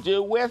what to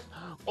do with?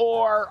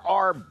 Or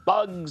are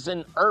bugs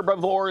and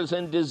herbivores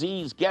and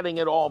disease getting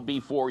it all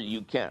before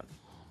you can?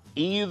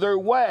 Either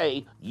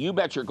way, You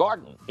Bet Your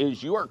Garden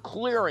is your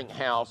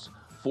clearinghouse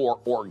for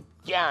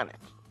organic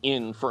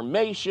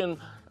information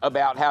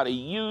about how to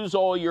use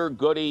all your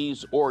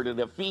goodies or to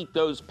defeat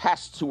those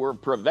pests who are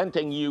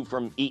preventing you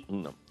from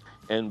eating them.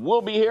 And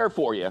we'll be here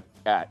for you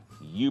at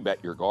You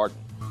Bet Your Garden.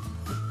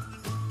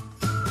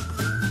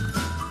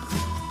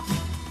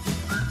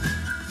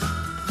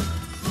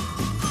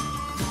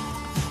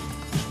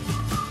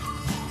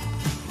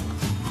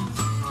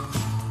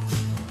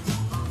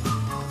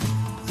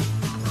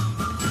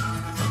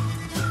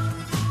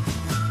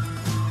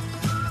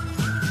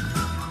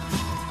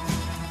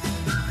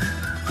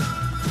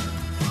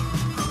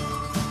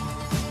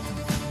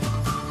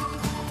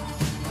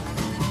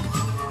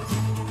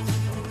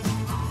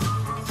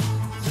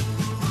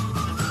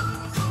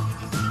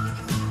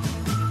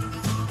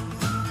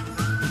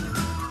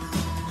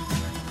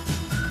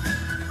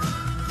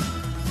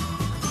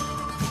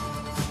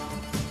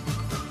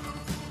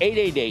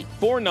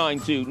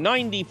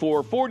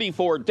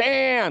 888-492-9444.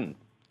 Dan,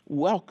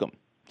 welcome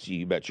to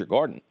You Bet Your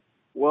Garden.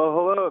 Well,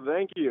 hello.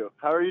 Thank you.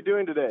 How are you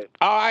doing today?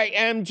 I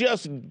am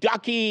just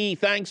Ducky.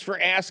 Thanks for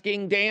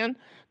asking, Dan.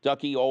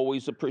 Ducky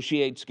always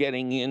appreciates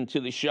getting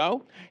into the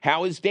show.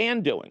 How is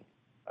Dan doing?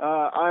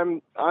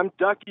 I'm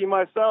Ducky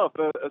myself,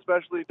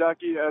 especially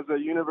Ducky as a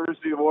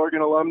University of Oregon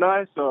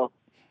alumni, so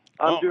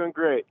I'm doing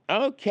great.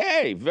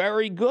 Okay,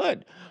 very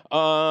good.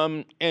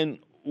 And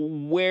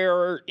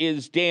where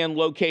is Dan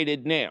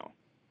located now?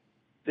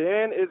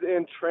 Dan is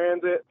in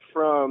transit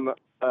from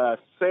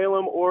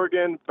Salem,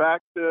 Oregon,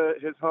 back to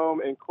his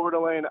home in Coeur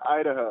d'Alene,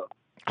 Idaho.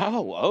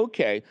 Oh,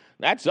 okay.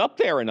 That's up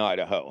there in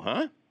Idaho,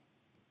 huh?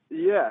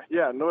 Yeah,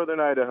 northern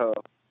Idaho.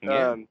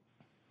 Yeah.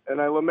 And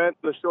I lament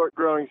the short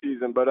growing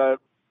season, but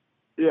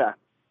yeah,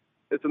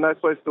 it's a nice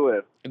place to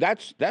live.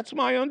 That's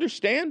my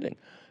understanding.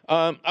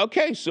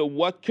 Okay, so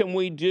what can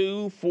we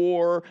do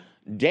for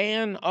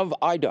Dan of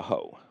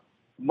Idaho?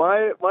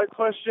 My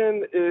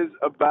question is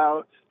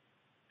about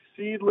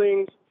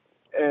seedlings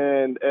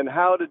and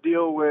how to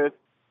deal with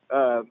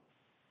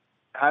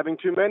having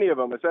too many of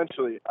them,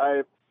 essentially.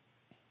 I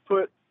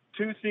put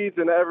 2 seeds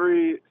in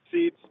every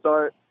seed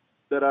start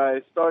that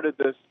I started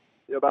this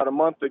about a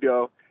month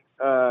ago,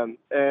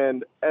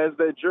 and as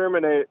they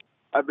germinate,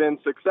 I've been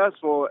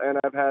successful, and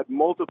I've had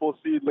multiple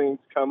seedlings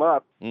come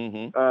up,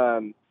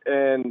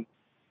 and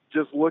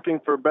just looking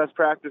for best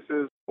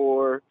practices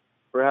for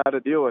how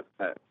to deal with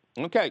that.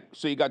 Okay,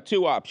 so you got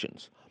 2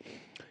 options.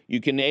 You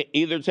can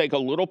either take a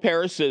little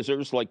pair of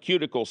scissors, like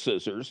cuticle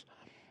scissors,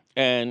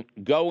 and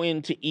go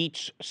into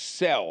each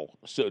cell,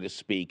 so to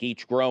speak,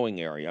 each growing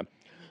area,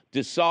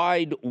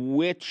 decide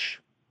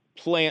which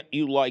plant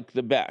you like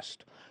the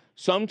best.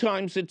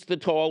 Sometimes it's the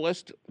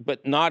tallest,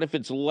 but not if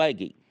it's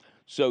leggy.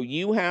 So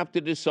you have to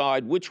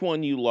decide which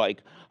one you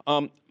like.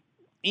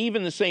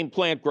 Even the same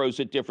plant grows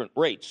at different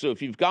rates. So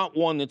if you've got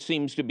one that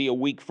seems to be a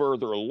week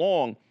further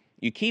along,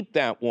 you keep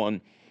that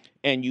one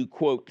and you,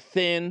 quote,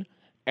 thin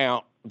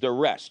out the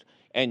rest.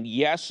 And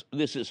yes,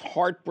 this is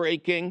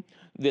heartbreaking.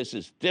 This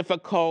is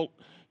difficult.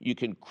 You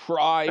can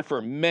cry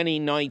for many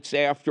nights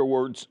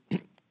afterwards,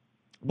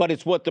 but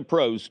it's what the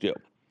pros do.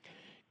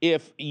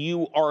 If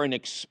you are an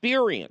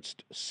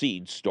experienced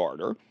seed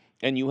starter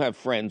and you have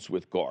friends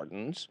with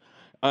gardens,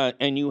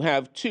 and you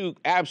have 2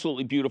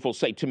 absolutely beautiful,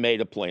 say,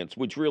 tomato plants,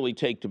 which really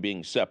take to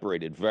being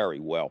separated very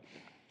well,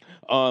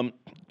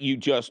 you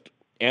just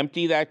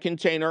empty that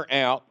container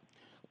out,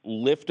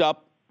 lift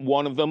up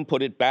one of them,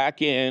 put it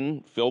back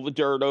in, fill the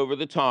dirt over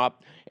the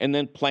top, and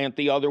then plant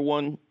the other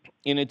one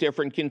in a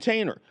different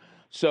container.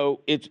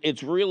 So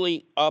it's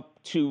really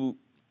up to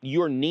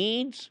your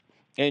needs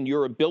and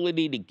your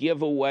ability to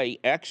give away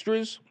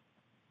extras.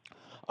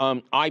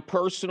 I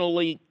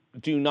personally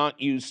do not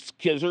use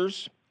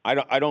scissors.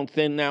 I don't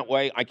thin that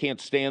way. I can't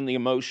stand the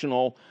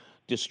emotional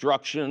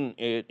destruction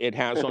it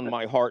has on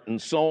my heart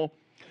and soul.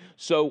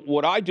 So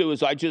what I do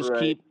is I just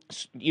keep,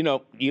 you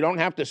don't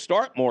have to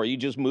start more. You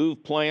just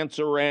move plants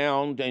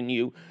around and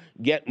you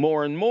get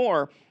more and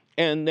more.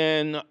 And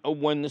then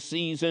when the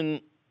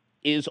season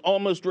is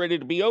almost ready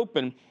to be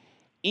open,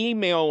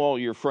 email all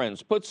your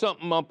friends. Put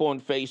something up on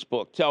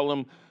Facebook. Tell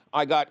them,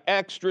 I got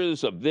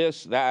extras of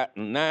this, that,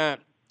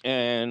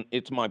 and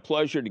it's my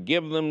pleasure to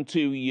give them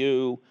to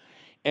you.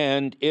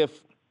 And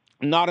if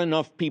not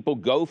enough people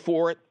go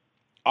for it,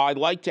 I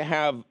like to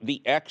have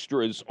the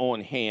extras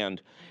on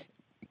hand.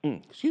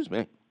 Excuse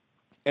me.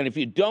 And if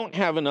you don't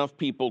have enough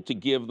people to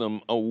give them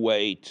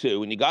away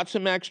to, and you got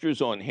some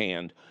extras on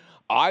hand,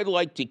 I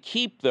like to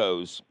keep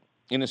those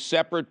in a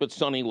separate but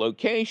sunny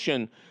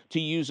location to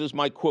use as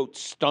my, quote,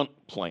 stunt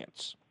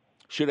plants.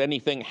 Should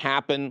anything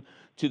happen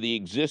to the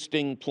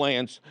existing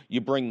plants,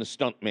 you bring the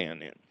stunt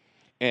man in.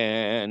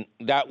 And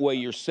that way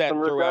you're set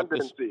throughout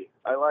this.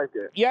 I like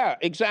it. Yeah,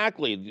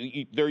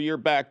 exactly. They're your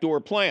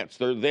backdoor plants.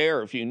 They're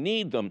there if you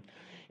need them.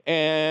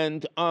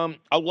 And a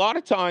lot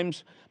of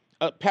times,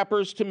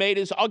 peppers,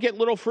 tomatoes, I'll get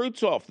little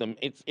fruits off them.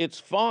 It's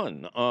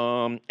fun.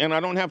 And I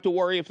don't have to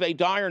worry if they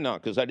die or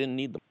not because I didn't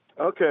need them.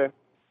 Okay.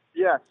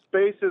 Yeah,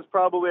 space is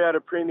probably at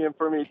a premium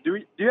for me. Do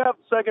you have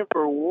a second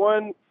for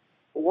one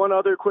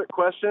other quick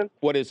question?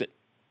 What is it?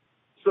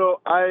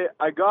 So I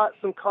got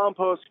some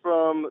compost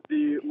from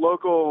the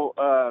local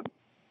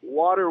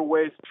water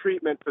waste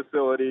treatment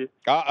facility. Is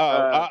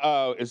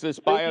this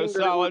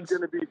biosolids?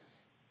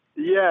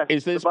 Yes.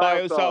 Is this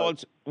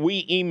biosolids?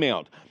 We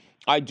emailed.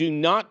 I do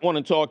not want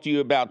to talk to you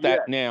about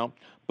that now,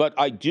 but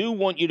I do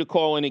want you to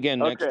call in again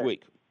next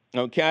week.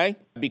 Okay?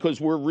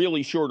 Because we're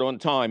really short on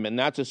time, and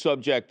that's a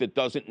subject that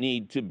does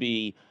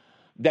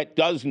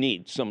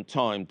need some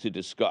time to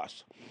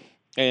discuss.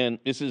 And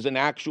this is an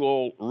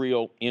actual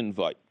real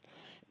invite.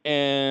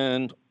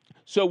 And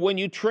so when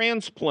you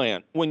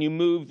transplant, when you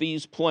move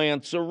these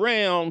plants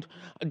around,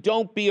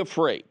 don't be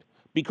afraid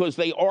because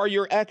they are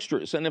your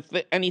extras. And if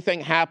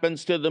anything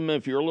happens to them,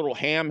 if you're a little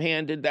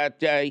ham-handed that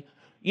day,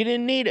 you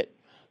didn't need it.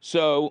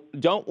 So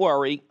don't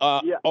worry.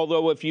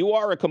 Although if you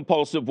are a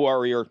compulsive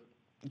worrier,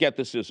 get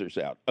the scissors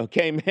out.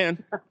 Okay,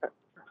 man?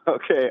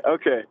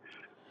 Okay.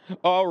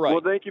 All right.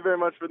 Well, thank you very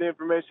much for the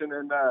information,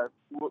 and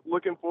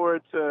looking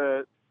forward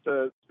to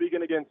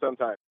speaking again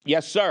sometime.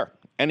 Yes, sir.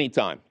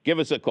 Anytime. Give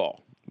us a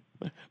call.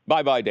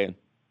 Bye-bye, Dan.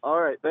 All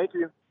right. Thank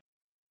you.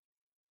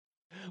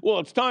 Well,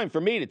 it's time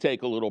for me to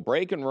take a little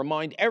break and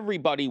remind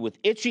everybody with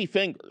itchy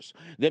fingers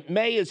that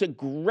May is a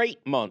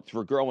great month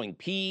for growing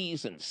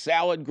peas and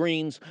salad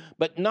greens,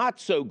 but not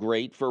so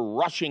great for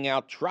rushing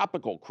out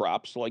tropical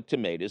crops like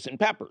tomatoes and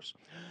peppers.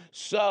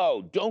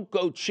 So don't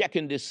go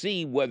checking to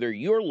see whether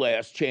your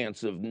last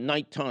chance of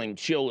nighttime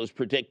chill is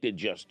predicted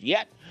just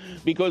yet,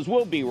 because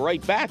we'll be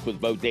right back with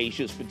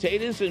Bodacious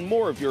Potatoes and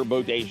more of your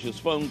bodacious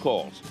phone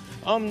calls.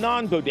 I'm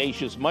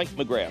non-bodacious Mike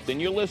McGrath,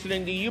 and you're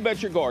listening to You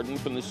Bet Your Garden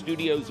from the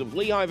studios of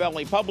Lehigh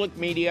Valley Public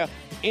Media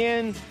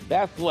in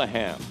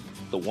Bethlehem,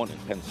 the one in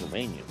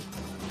Pennsylvania.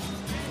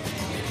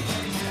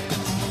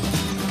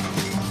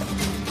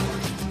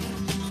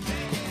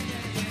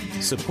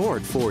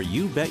 Support for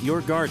You Bet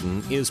Your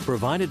Garden is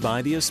provided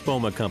by the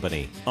Espoma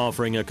Company,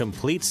 offering a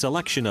complete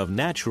selection of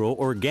natural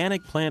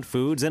organic plant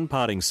foods and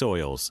potting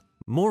soils.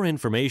 More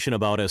information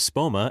about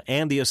Espoma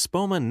and the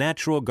Espoma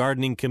Natural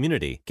Gardening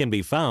Community can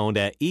be found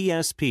at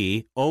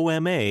espoma.com.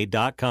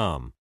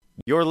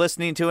 You're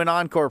listening to an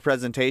encore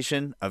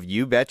presentation of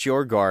You Bet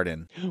Your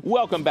Garden.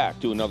 Welcome back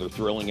to another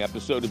thrilling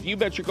episode of You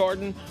Bet Your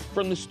Garden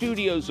from the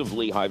studios of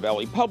Lehigh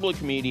Valley Public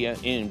Media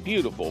in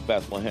beautiful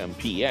Bethlehem,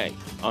 PA.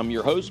 I'm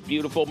your host,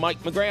 beautiful Mike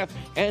McGrath,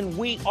 and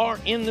we are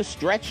in the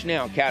stretch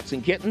now, cats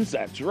and kittens.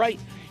 That's right.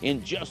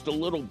 In just a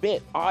little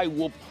bit, I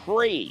will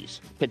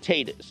praise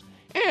potatoes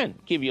and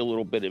give you a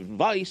little bit of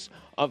advice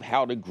of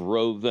how to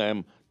grow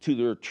them to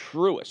their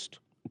truest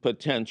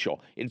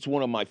potential. It's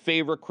one of my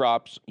favorite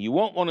crops. You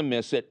won't want to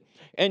miss it,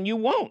 and you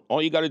won't.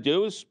 All you got to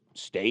do is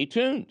stay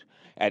tuned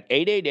at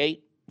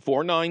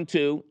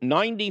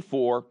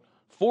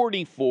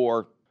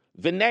 888-492-9444.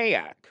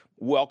 Vinayak,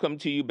 welcome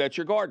to You Bet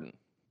Your Garden.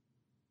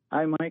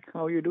 Hi, Mike.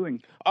 How are you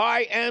doing?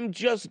 I am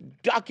just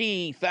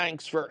ducky.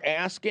 Thanks for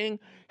asking.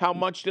 How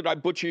much did I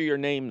butcher your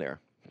name there?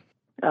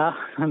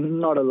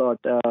 Not a lot.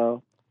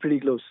 Pretty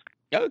close.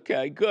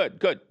 Okay,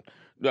 good.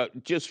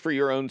 Just for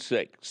your own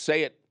sake,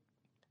 say it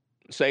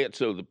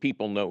so the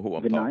people know who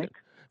I'm talking.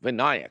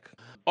 Vinayak.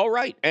 All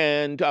right,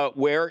 and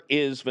where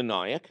is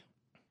Vinayak?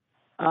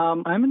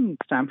 I'm in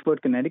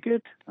Stamford,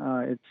 Connecticut.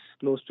 It's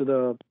close to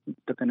the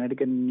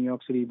Connecticut and New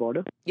York City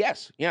border.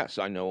 Yes,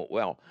 I know it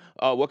well.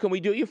 What can we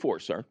do you for,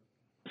 sir?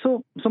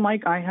 So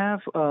Mike, I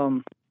have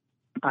a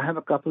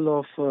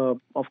couple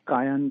of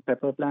cayenne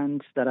pepper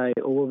plants that I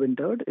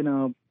overwintered in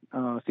a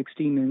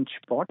 16-inch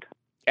pot.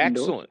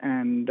 Excellent.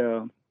 Indoors,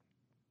 and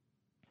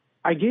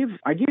I gave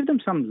them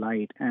some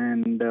light,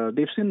 and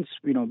they've since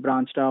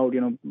branched out.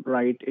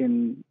 Right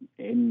in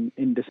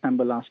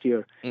December last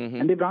year,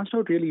 and they branched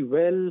out really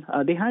well.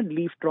 They had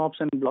leaf drops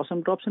and blossom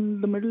drops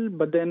in the middle,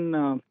 but then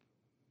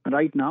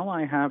right now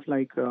I have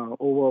like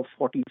over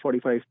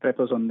 40-45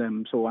 peppers on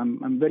them. So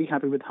I'm very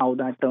happy with how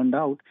that turned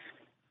out.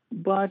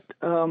 But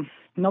now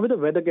with the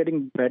weather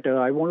getting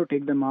better, I want to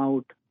take them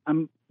out.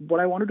 What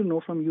I wanted to know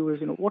from you is,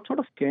 what sort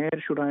of care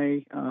should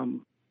I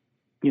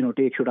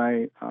take? Should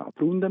I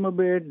prune them a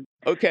bit?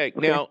 Okay.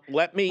 Now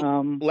let me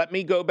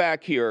go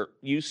back here.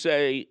 You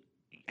say,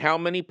 how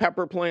many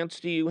pepper plants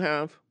do you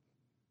have?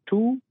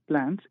 2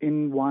 plants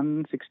in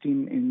one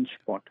 16-inch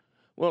pot.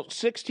 Well,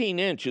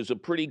 16-inch is a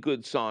pretty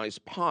good size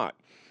pot,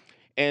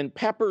 and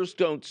peppers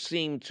don't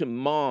seem to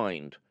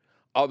mind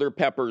other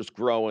peppers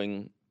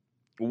growing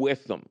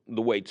with them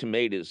the way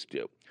tomatoes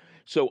do.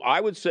 So I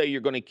would say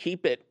you're going to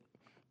keep them,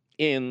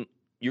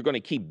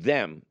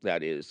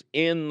 that is,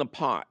 in the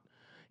pot.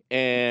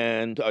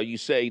 And you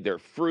say they're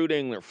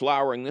fruiting, they're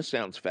flowering. This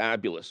sounds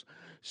fabulous.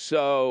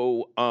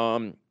 So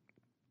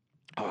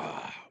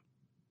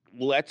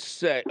let's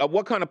say,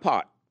 what kind of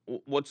pot?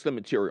 What's the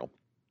material?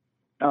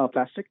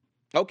 Plastic.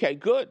 Okay,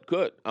 good.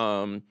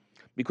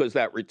 Because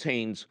that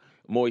retains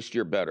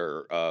moisture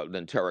better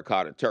than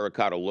terracotta.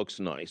 Terracotta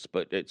looks nice,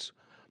 but it's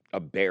a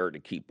bear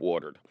to keep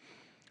watered.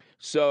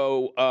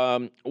 So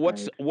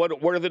what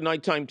are the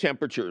nighttime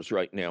temperatures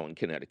right now in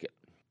Connecticut?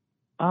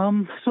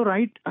 So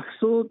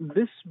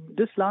this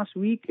last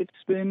week it's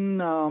been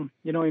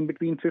in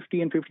between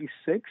 50 and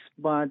 56,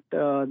 but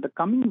the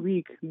coming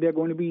week they're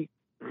going to be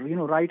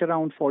right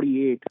around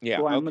 48. Yeah,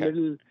 so I'm okay. a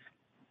little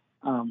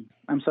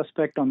I'm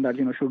suspect on that.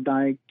 Should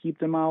I keep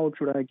them out?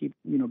 Should I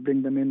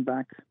bring them in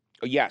back?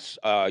 Yes,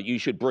 you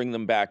should bring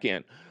them back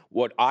in.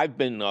 What I've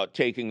been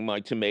taking my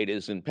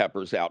tomatoes and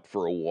peppers out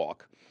for a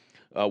walk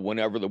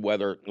whenever the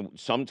weather.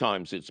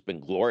 Sometimes it's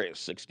been glorious,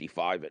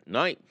 65 at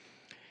night.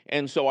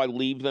 And so I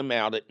leave them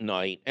out at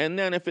night, and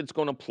then if it's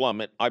going to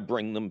plummet, I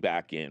bring them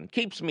back in.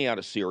 Keeps me out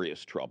of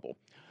serious trouble.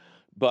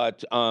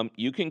 But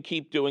you can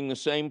keep doing the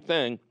same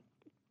thing.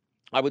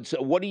 I would say,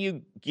 what are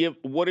you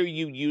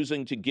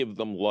using to give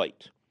them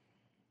light?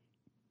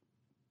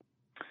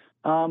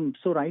 So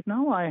right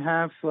now I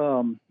have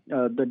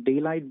the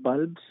daylight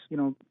bulbs.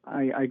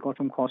 I got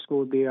from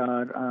Costco. They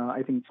are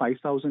I think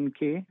 5,000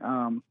 K.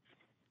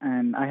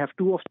 And I have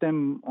 2 of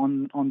them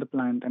on the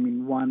plant. I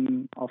mean,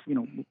 one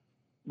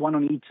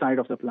on each side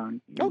of the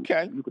plant.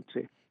 Okay. You could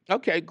say.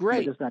 Okay,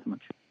 great. Just that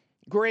much.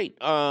 Great.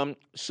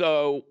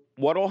 So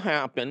what will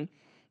happen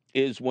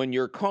is when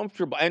you're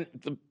comfortable, and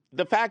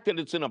the fact that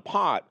it's in a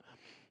pot,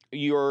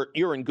 you're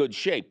in good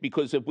shape,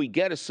 because if we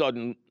get a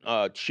sudden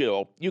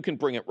chill, you can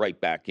bring it right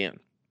back in.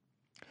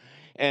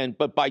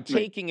 But by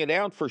taking it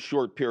out for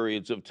short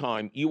periods of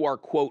time, you are,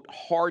 quote,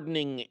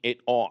 hardening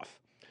it off,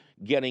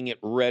 getting it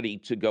ready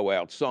to go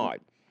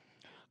outside.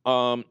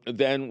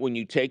 Then when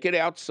you take it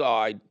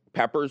outside,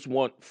 peppers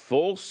want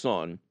full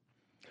sun.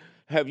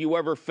 Have you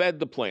ever fed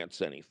the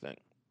plants anything?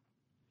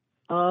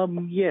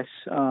 Yes.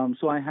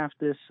 So I have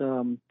this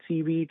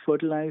seaweed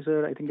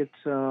fertilizer. I think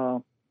it's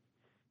 2-4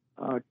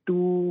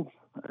 or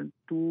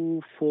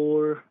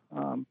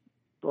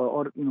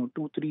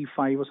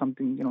 2-3-5 or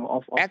something.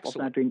 Of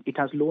that range. It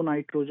has low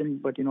nitrogen,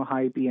 but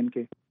high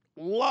PNK.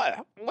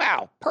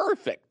 Wow,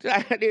 perfect.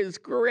 That is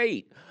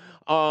great.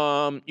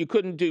 You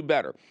couldn't do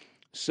better.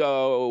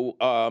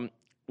 So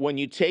when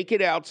you take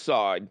it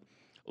outside,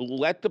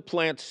 let the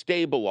plant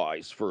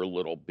stabilize for a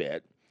little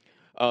bit.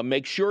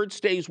 Make sure it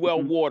stays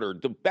well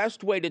watered. The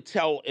best way to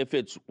tell if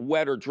it's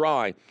wet or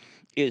dry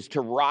is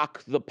to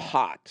rock the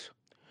pot.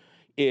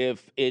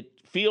 If it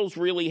feels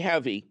really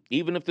heavy,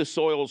 even if the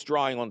soil is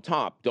dry on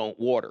top, don't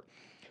water.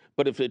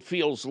 But if it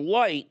feels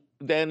light,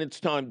 then it's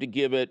time to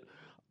give it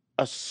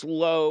a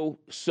slow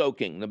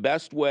soaking. The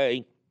best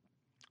way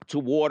to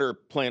water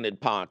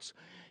planted pots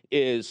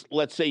is,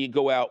 let's say you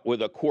go out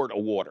with a quart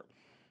of water.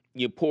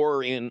 You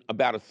pour in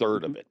about a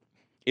third of it.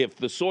 If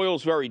the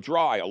soil's very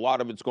dry, a lot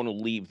of it's going to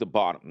leave the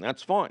bottom.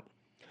 That's fine.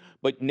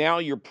 But now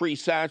you're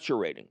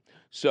pre-saturating.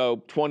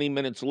 So 20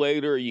 minutes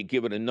later, you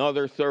give it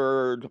another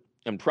third,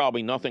 and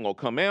probably nothing will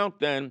come out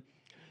then.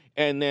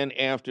 And then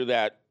after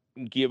that,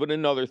 give it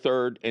another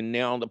third, and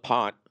now the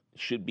pot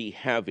should be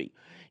heavy.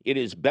 It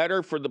is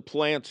better for the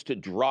plants to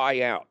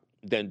dry out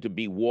than to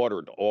be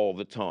watered all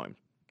the time.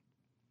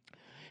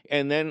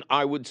 And then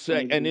I would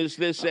say, and is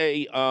this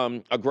a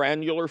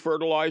granular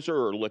fertilizer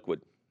or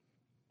liquid?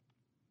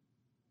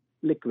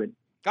 Liquid.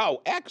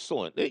 Oh,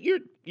 excellent!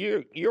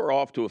 You're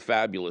off to a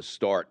fabulous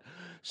start.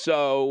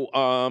 So,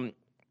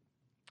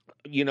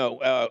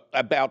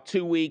 about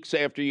 2 weeks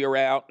after you're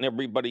out and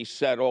everybody's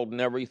settled and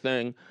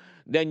everything,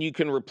 then you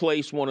can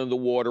replace one of the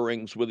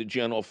waterings with a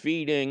gentle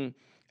feeding,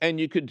 and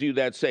you could do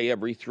that, say,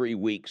 every 3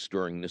 weeks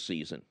during the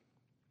season.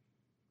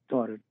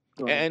 Got it.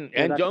 And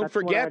don't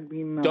forget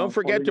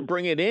to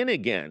bring it in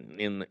again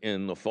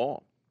in the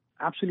fall.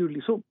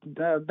 Absolutely. So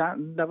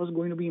that was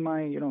going to be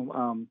my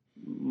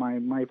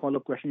my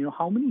follow-up question.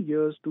 How many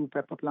years do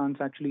pepper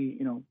plants actually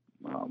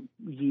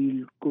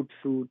yield good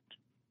fruit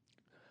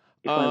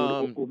if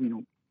I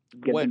would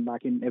get them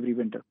back in every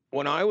winter?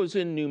 When I was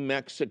in New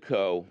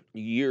Mexico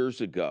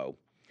years ago,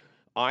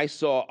 I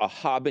saw a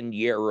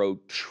habanero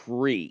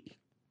tree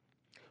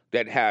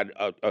that had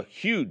a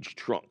huge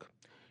trunk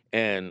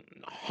and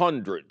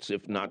hundreds,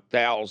 if not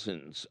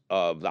thousands,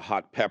 of the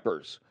hot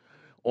peppers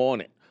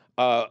on it.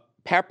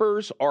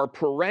 Peppers are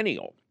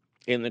perennial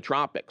in the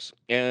tropics,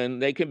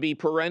 and they can be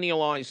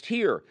perennialized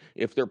here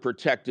if they're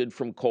protected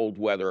from cold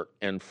weather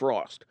and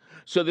frost.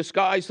 So the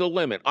sky's the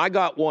limit. I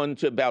got one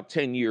to about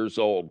 10 years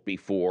old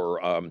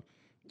before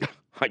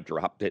I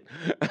dropped it.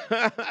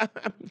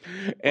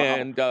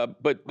 And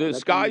but the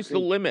sky's the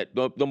limit.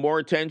 The more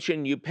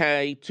attention you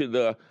pay to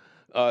the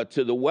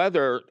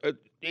weather,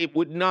 it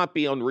would not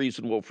be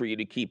unreasonable for you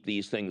to keep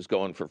these things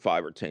going for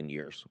 5 or 10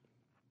 years.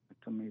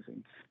 That's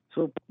amazing.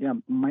 So, yeah,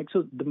 Mike,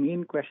 so the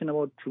main question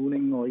about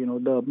pruning, or,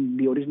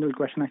 the original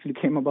question actually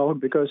came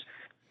about because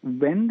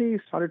when they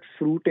started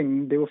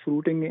fruiting, they were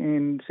fruiting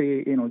in,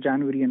 say,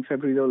 January and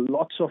February. There were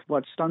lots of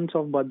buds, tons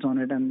of buds on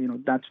it,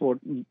 and, that's what,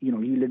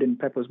 yielded in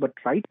peppers. But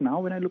right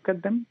now, when I look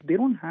at them, they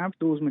don't have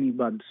those many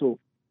buds. So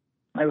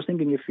I was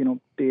thinking if,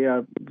 they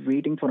are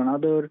waiting for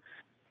another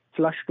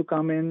flush to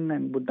come in,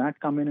 and would that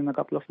come in a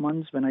couple of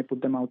months when I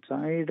put them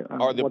outside?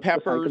 Are the what's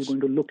peppers the cycle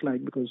going to look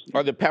like?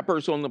 Are the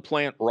peppers on the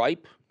plant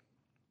ripe?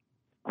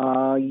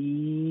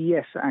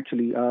 Yes,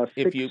 actually,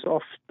 6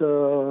 of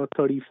the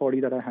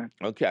 30-40 that I had.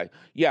 Okay.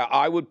 Yeah,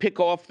 I would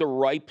pick off the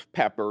ripe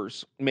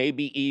peppers,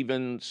 maybe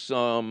even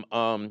some,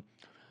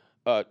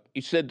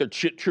 you said the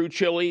true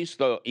chilies,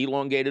 the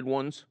elongated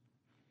ones?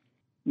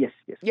 Yes.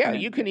 Yeah,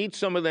 you can eat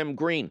some of them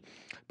green,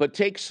 but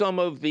take some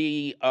of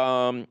the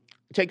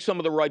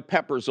ripe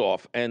peppers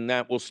off, and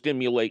that will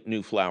stimulate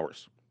new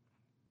flowers.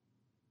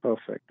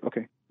 Perfect.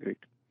 Okay, great.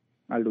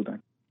 I'll do that.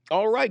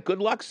 All right. Good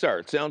luck, sir.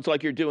 It sounds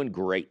like you're doing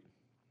great.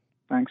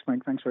 Thanks,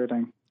 Mike. Thanks for your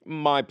time.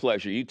 My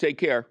pleasure. You take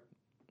care.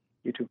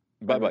 You too.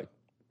 Bye-bye.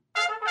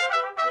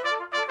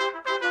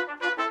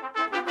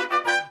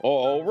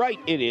 All right.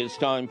 It is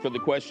time for the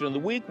question of the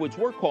week, which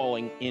we're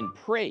calling In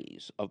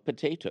Praise of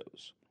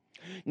Potatoes.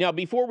 Now,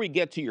 before we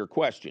get to your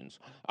questions,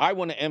 I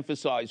want to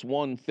emphasize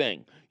one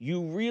thing.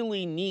 You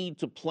really need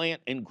to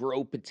plant and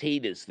grow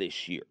potatoes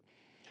this year.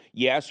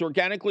 Yes,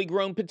 organically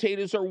grown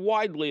potatoes are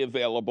widely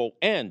available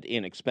and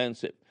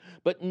inexpensive,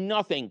 but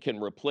nothing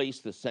can replace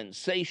the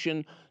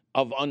sensation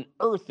of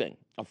unearthing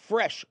a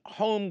fresh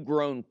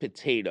homegrown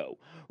potato,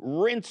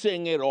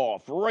 rinsing it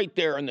off right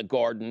there in the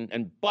garden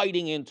and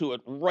biting into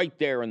it right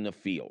there in the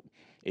field.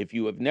 If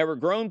you have never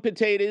grown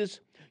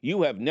potatoes,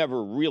 you have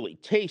never really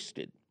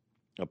tasted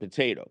a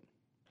potato.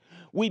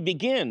 We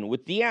begin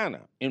with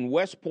Deanna in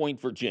West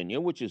Point, Virginia,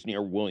 which is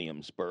near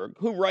Williamsburg,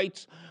 who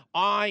writes,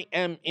 I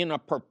am in a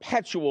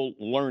perpetual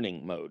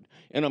learning mode,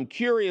 and I'm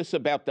curious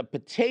about the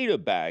potato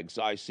bags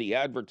I see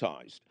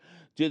advertised.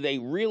 Do they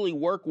really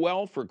work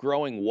well for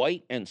growing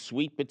white and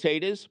sweet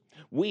potatoes?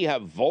 We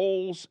have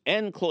voles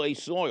and clay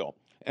soil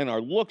and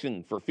are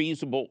looking for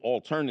feasible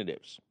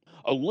alternatives.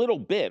 A little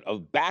bit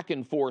of back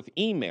and forth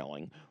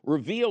emailing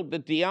revealed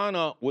that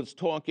Deanna was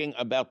talking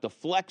about the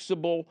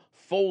flexible,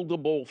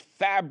 foldable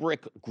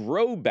fabric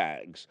grow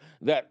bags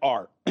that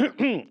are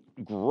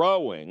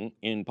growing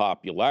in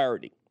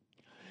popularity.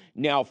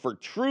 Now, for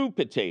true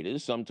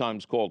potatoes,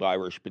 sometimes called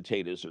Irish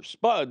potatoes or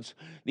spuds,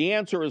 the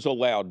answer is a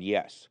loud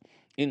yes.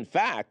 In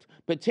fact,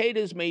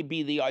 potatoes may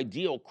be the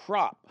ideal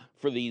crop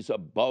for these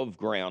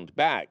above-ground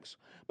bags.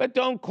 But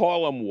don't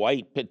call them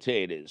white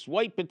potatoes.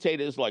 White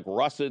potatoes like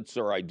russets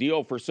are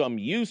ideal for some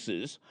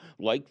uses,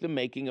 like the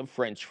making of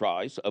French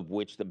fries, of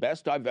which the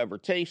best I've ever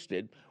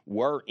tasted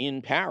were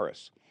in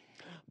Paris.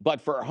 But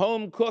for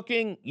home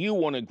cooking, you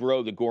want to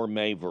grow the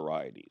gourmet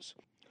varieties.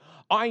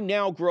 I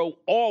now grow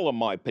all of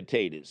my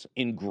potatoes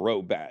in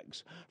grow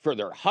bags for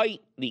their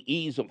height, the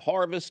ease of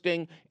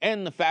harvesting,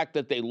 and the fact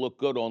that they look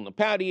good on the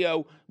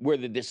patio where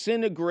the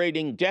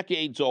disintegrating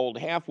decades-old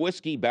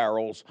half-whiskey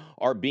barrels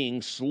are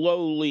being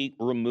slowly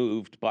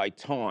removed by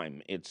time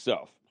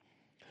itself.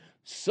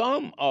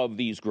 Some of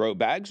these grow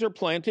bags are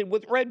planted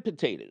with red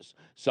potatoes.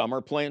 Some are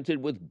planted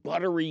with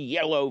buttery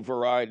yellow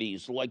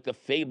varieties like the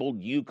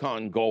fabled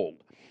Yukon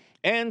Gold.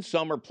 And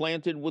some are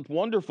planted with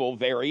wonderful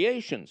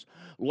variations,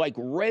 like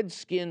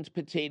red-skinned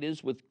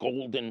potatoes with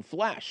golden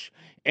flesh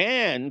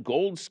and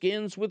gold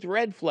skins with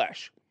red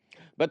flesh.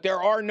 But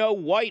there are no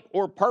white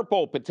or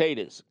purple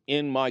potatoes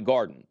in my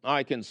garden.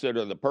 I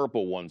consider the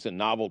purple ones a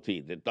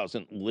novelty that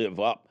doesn't live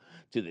up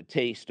to the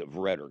taste of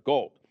red or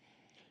gold.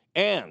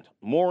 And,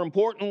 more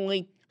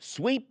importantly,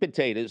 sweet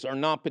potatoes are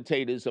not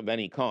potatoes of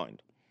any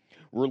kind.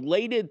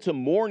 Related to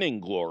morning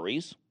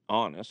glories,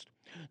 honest,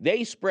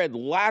 they spread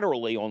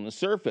laterally on the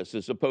surface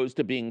as opposed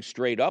to being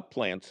straight-up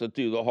plants that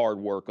do the hard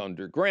work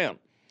underground.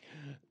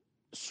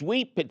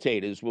 Sweet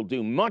potatoes will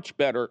do much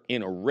better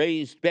in a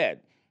raised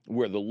bed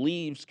where the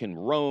leaves can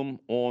roam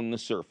on the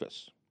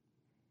surface.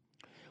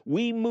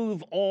 We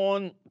move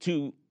on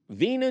to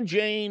Vina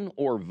Jane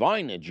or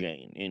Vina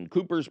Jane in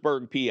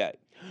Coopersburg, PA,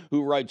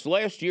 who writes,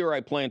 last year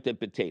I planted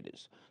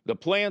potatoes. The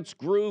plants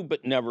grew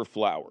but never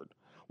flowered.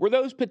 Were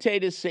those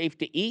potatoes safe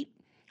to eat?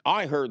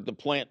 I heard the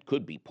plant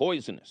could be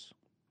poisonous.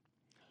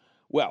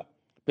 Well,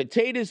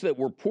 potatoes that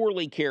were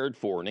poorly cared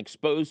for and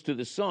exposed to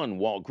the sun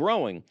while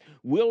growing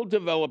will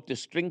develop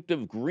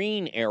distinctive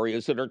green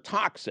areas that are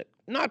toxic,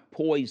 not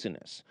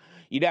poisonous.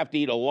 You'd have to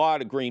eat a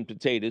lot of green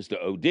potatoes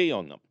to OD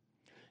on them.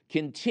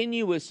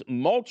 Continuous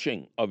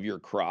mulching of your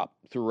crop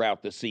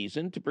throughout the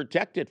season to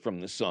protect it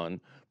from the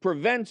sun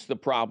prevents the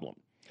problem.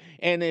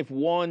 And if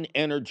one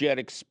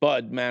energetic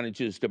spud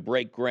manages to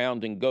break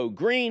ground and go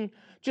green,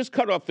 just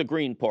cut off the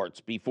green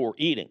parts before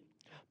eating.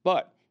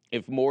 But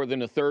if more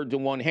than a third to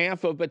one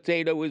half of a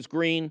potato is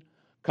green,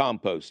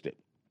 compost it.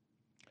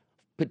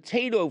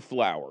 Potato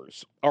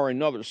flowers are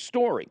another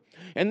story,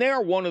 and they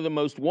are one of the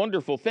most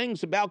wonderful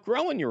things about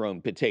growing your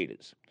own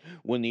potatoes.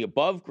 When the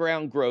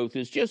above-ground growth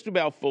is just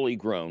about fully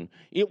grown,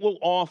 it will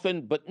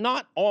often, but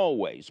not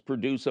always,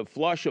 produce a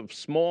flush of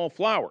small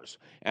flowers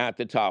at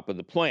the top of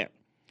the plant.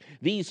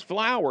 These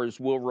flowers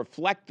will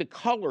reflect the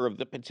color of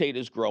the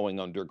potatoes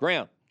growing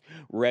underground.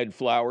 Red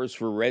flowers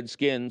for red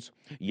skins,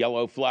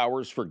 yellow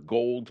flowers for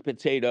gold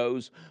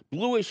potatoes,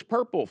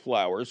 bluish-purple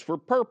flowers for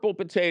purple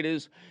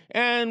potatoes,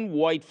 and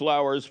white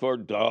flowers for,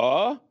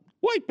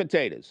 white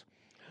potatoes.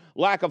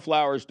 Lack of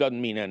flowers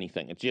doesn't mean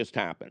anything. It just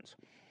happens.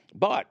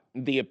 But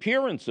the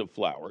appearance of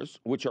flowers,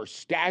 which are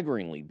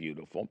staggeringly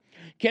beautiful,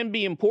 can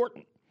be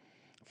important.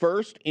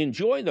 First,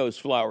 enjoy those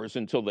flowers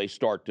until they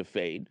start to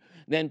fade,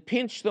 then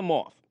pinch them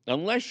off.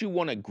 Unless you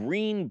want a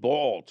green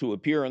ball to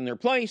appear in their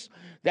place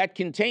that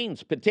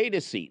contains potato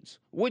seeds,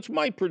 which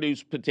might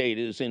produce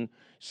potatoes in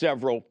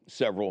several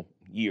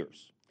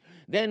years.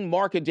 Then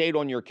mark a date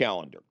on your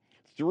calendar,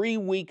 3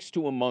 weeks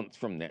to a month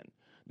from then.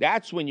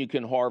 That's when you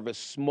can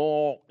harvest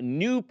small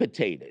new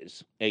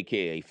potatoes,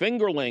 aka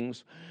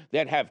fingerlings,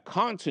 that have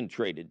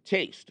concentrated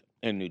taste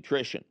and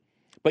nutrition.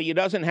 But you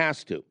doesn't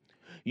have to.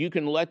 You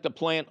can let the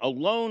plant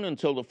alone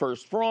until the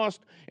first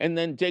frost and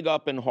then dig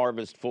up and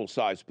harvest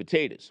full-size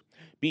potatoes.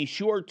 Be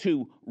sure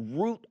to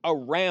root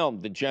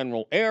around the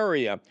general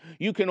area.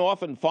 You can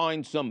often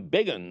find some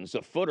big uns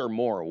a foot or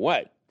more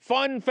away.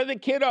 Fun for the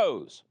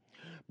kiddos.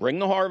 Bring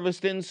the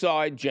harvest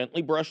inside,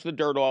 gently brush the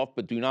dirt off,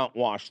 but do not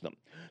wash them.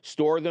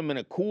 Store them in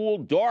a cool,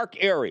 dark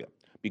area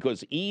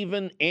because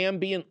even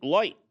ambient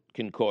light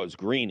can cause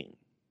greening.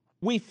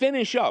 We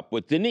finish up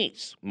with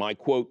Denise, my,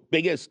 quote,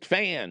 biggest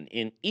fan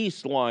in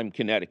East Lyme,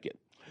 Connecticut.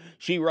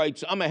 She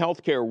writes, I'm a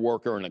healthcare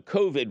worker in a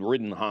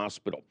COVID-ridden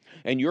hospital,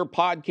 and your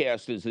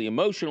podcast is the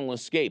emotional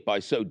escape I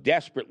so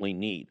desperately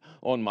need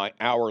on my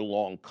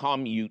hour-long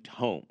commute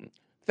home.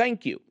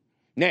 Thank you.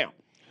 Now,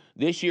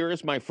 this year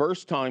is my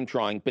first time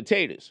trying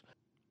potatoes.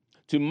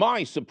 To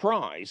my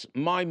surprise,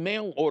 my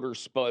mail-order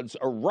spuds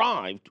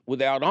arrived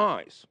without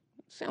eyes.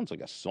 Sounds like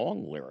a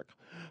song lyric.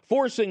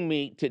 Forcing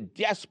me to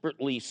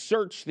desperately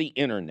search the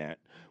internet,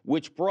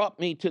 which brought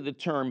me to the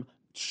term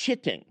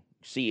chitting,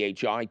 chitting.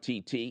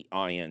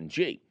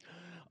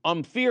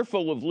 I'm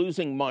fearful of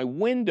losing my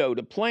window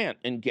to plant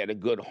and get a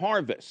good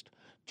harvest.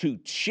 To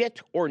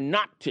chit or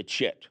not to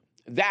chit?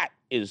 That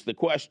is the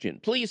question.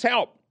 Please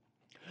help.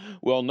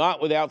 Well, not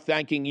without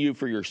thanking you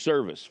for your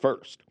service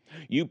first.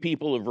 You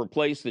people have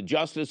replaced the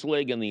Justice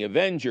League and the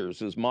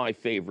Avengers as my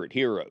favorite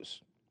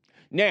heroes.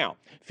 Now,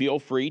 feel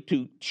free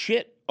to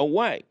chit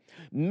away.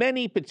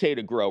 Many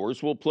potato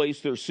growers will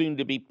place their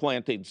soon-to-be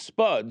planted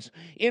spuds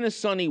in a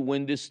sunny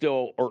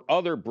windowsill or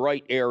other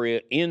bright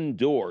area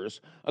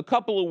indoors a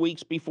couple of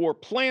weeks before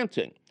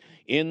planting,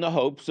 in the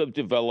hopes of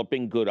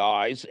developing good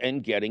eyes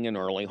and getting an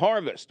early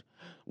harvest.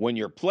 When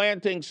your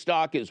planting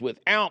stock is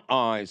without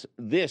eyes,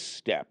 this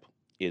step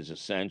is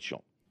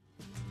essential.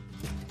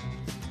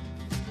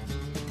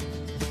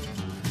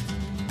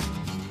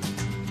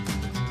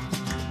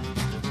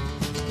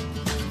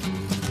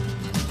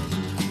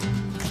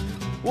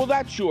 Well,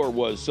 that sure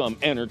was some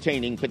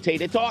entertaining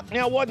potato talk,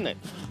 now wasn't it?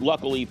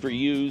 Luckily for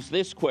you,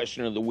 this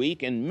question of the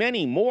week and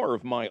many more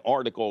of my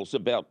articles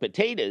about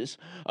potatoes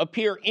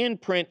appear in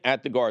print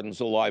at the Gardens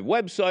Alive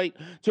website.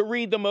 To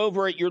read them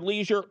over at your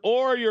leisure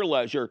or your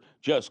leisure,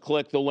 just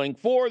click the link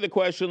for the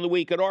question of the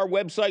week at our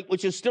website,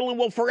 which is still and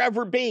will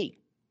forever be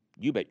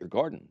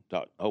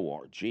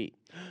YBYGorden.org.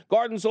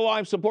 Gardens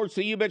Alive supports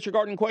the You Bet Your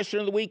Garden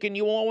question of the week, and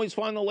you will always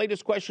find the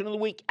latest question of the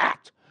week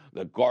at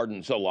the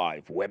Gardens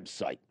Alive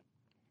website.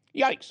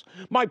 Yikes,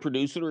 my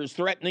producer is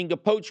threatening to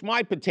poach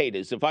my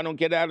potatoes if I don't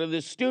get out of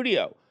this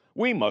studio.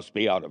 We must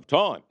be out of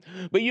time.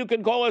 But you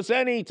can call us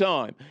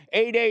anytime,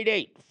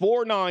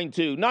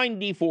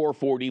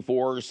 888-492-9444,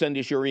 or send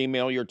us your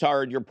email, you're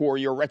tired, you're poor,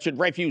 you're wretched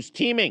refuse,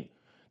 teeming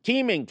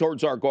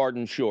towards our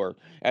garden shore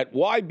at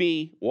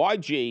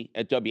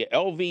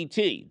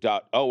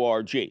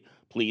YBYG@WLVT.org.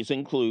 Please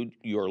include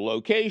your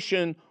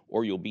location,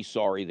 or you'll be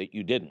sorry that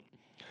you didn't.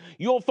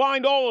 You'll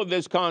find all of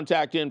this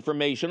contact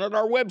information at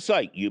our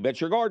website,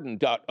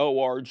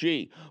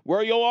 YouBetYourGarden.org,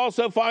 where you'll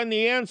also find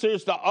the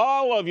answers to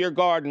all of your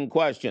garden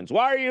questions.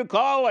 Why are you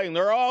calling?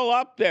 They're all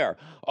up there.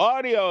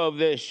 Audio of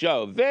this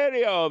show,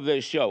 video of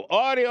this show,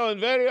 audio and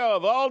video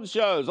of old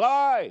shows,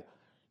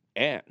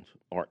 and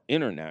our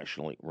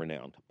internationally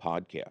renowned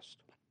podcast.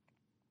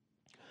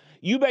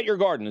 You Bet Your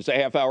Garden is a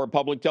half-hour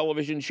public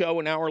television show,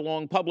 an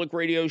hour-long public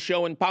radio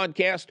show and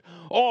podcast,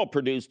 all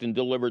produced and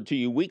delivered to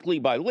you weekly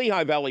by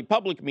Lehigh Valley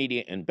Public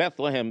Media in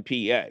Bethlehem,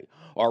 PA.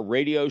 Our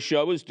radio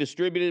show is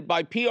distributed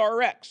by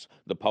PRX,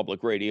 the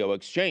Public Radio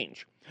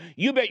Exchange.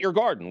 You Bet Your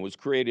Garden was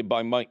created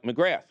by Mike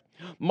McGrath.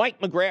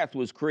 Mike McGrath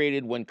was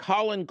created when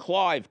Colin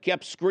Clive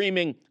kept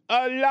screaming,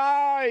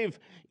 "Alive!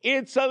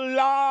 It's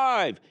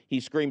alive!" He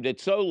screamed it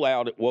so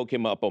loud it woke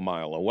him up a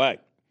mile away.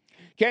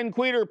 Ken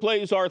Queter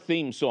plays our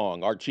theme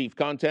song. Our chief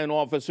content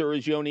officer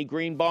is Yoni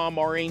Greenbaum.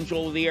 Our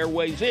angel of the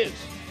airways is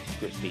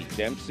Christine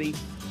Dempsey.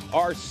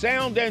 Our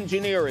sound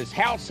engineer is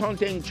House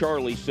Hunting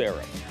Charlie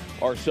Sarah.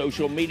 Our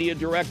social media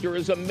director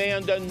is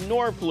Amanda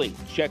Norfleet.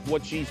 Check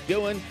what she's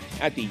doing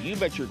at the You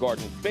Bet Your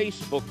Garden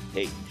Facebook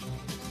page.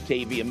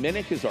 Tavia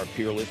Minnick is our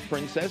peerless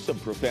princess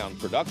of profound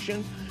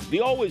production.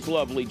 The always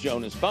lovely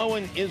Jonas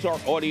Bowen is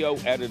our audio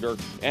editor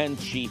and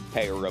chief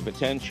payer of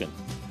attention.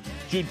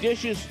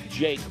 Judicious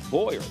Jake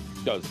Boyer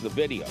does the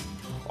video.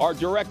 Our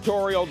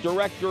directorial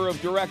director of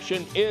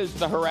direction is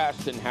the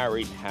harassed and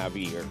harried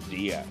Javier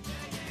Diaz.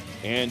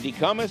 Andy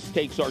Cummins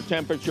takes our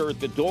temperature at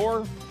the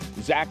door.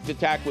 Zach the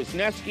Tack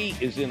Wisniewski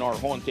is in our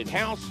haunted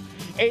house,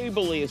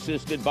 ably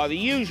assisted by the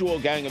usual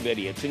gang of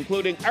idiots,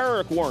 including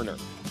Eric Werner,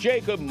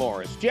 Jacob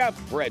Morris, Jeff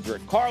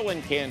Frederick,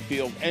 Carlin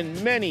Canfield,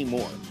 and many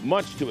more,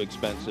 much too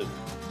expensive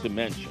to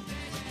mention.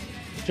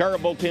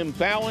 Terrible Tim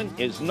Fallon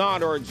is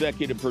not our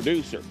executive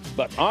producer,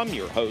 but I'm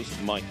your host,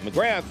 Mike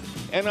McGrath,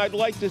 and I'd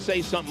like to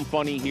say something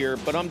funny here,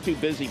 but I'm too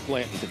busy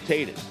planting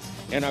potatoes,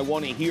 and I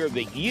want to hear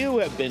that you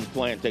have been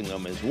planting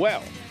them as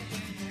well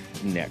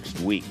next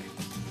week.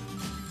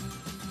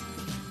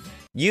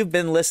 You've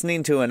been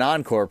listening to an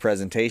encore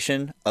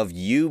presentation of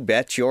You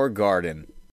Bet Your Garden.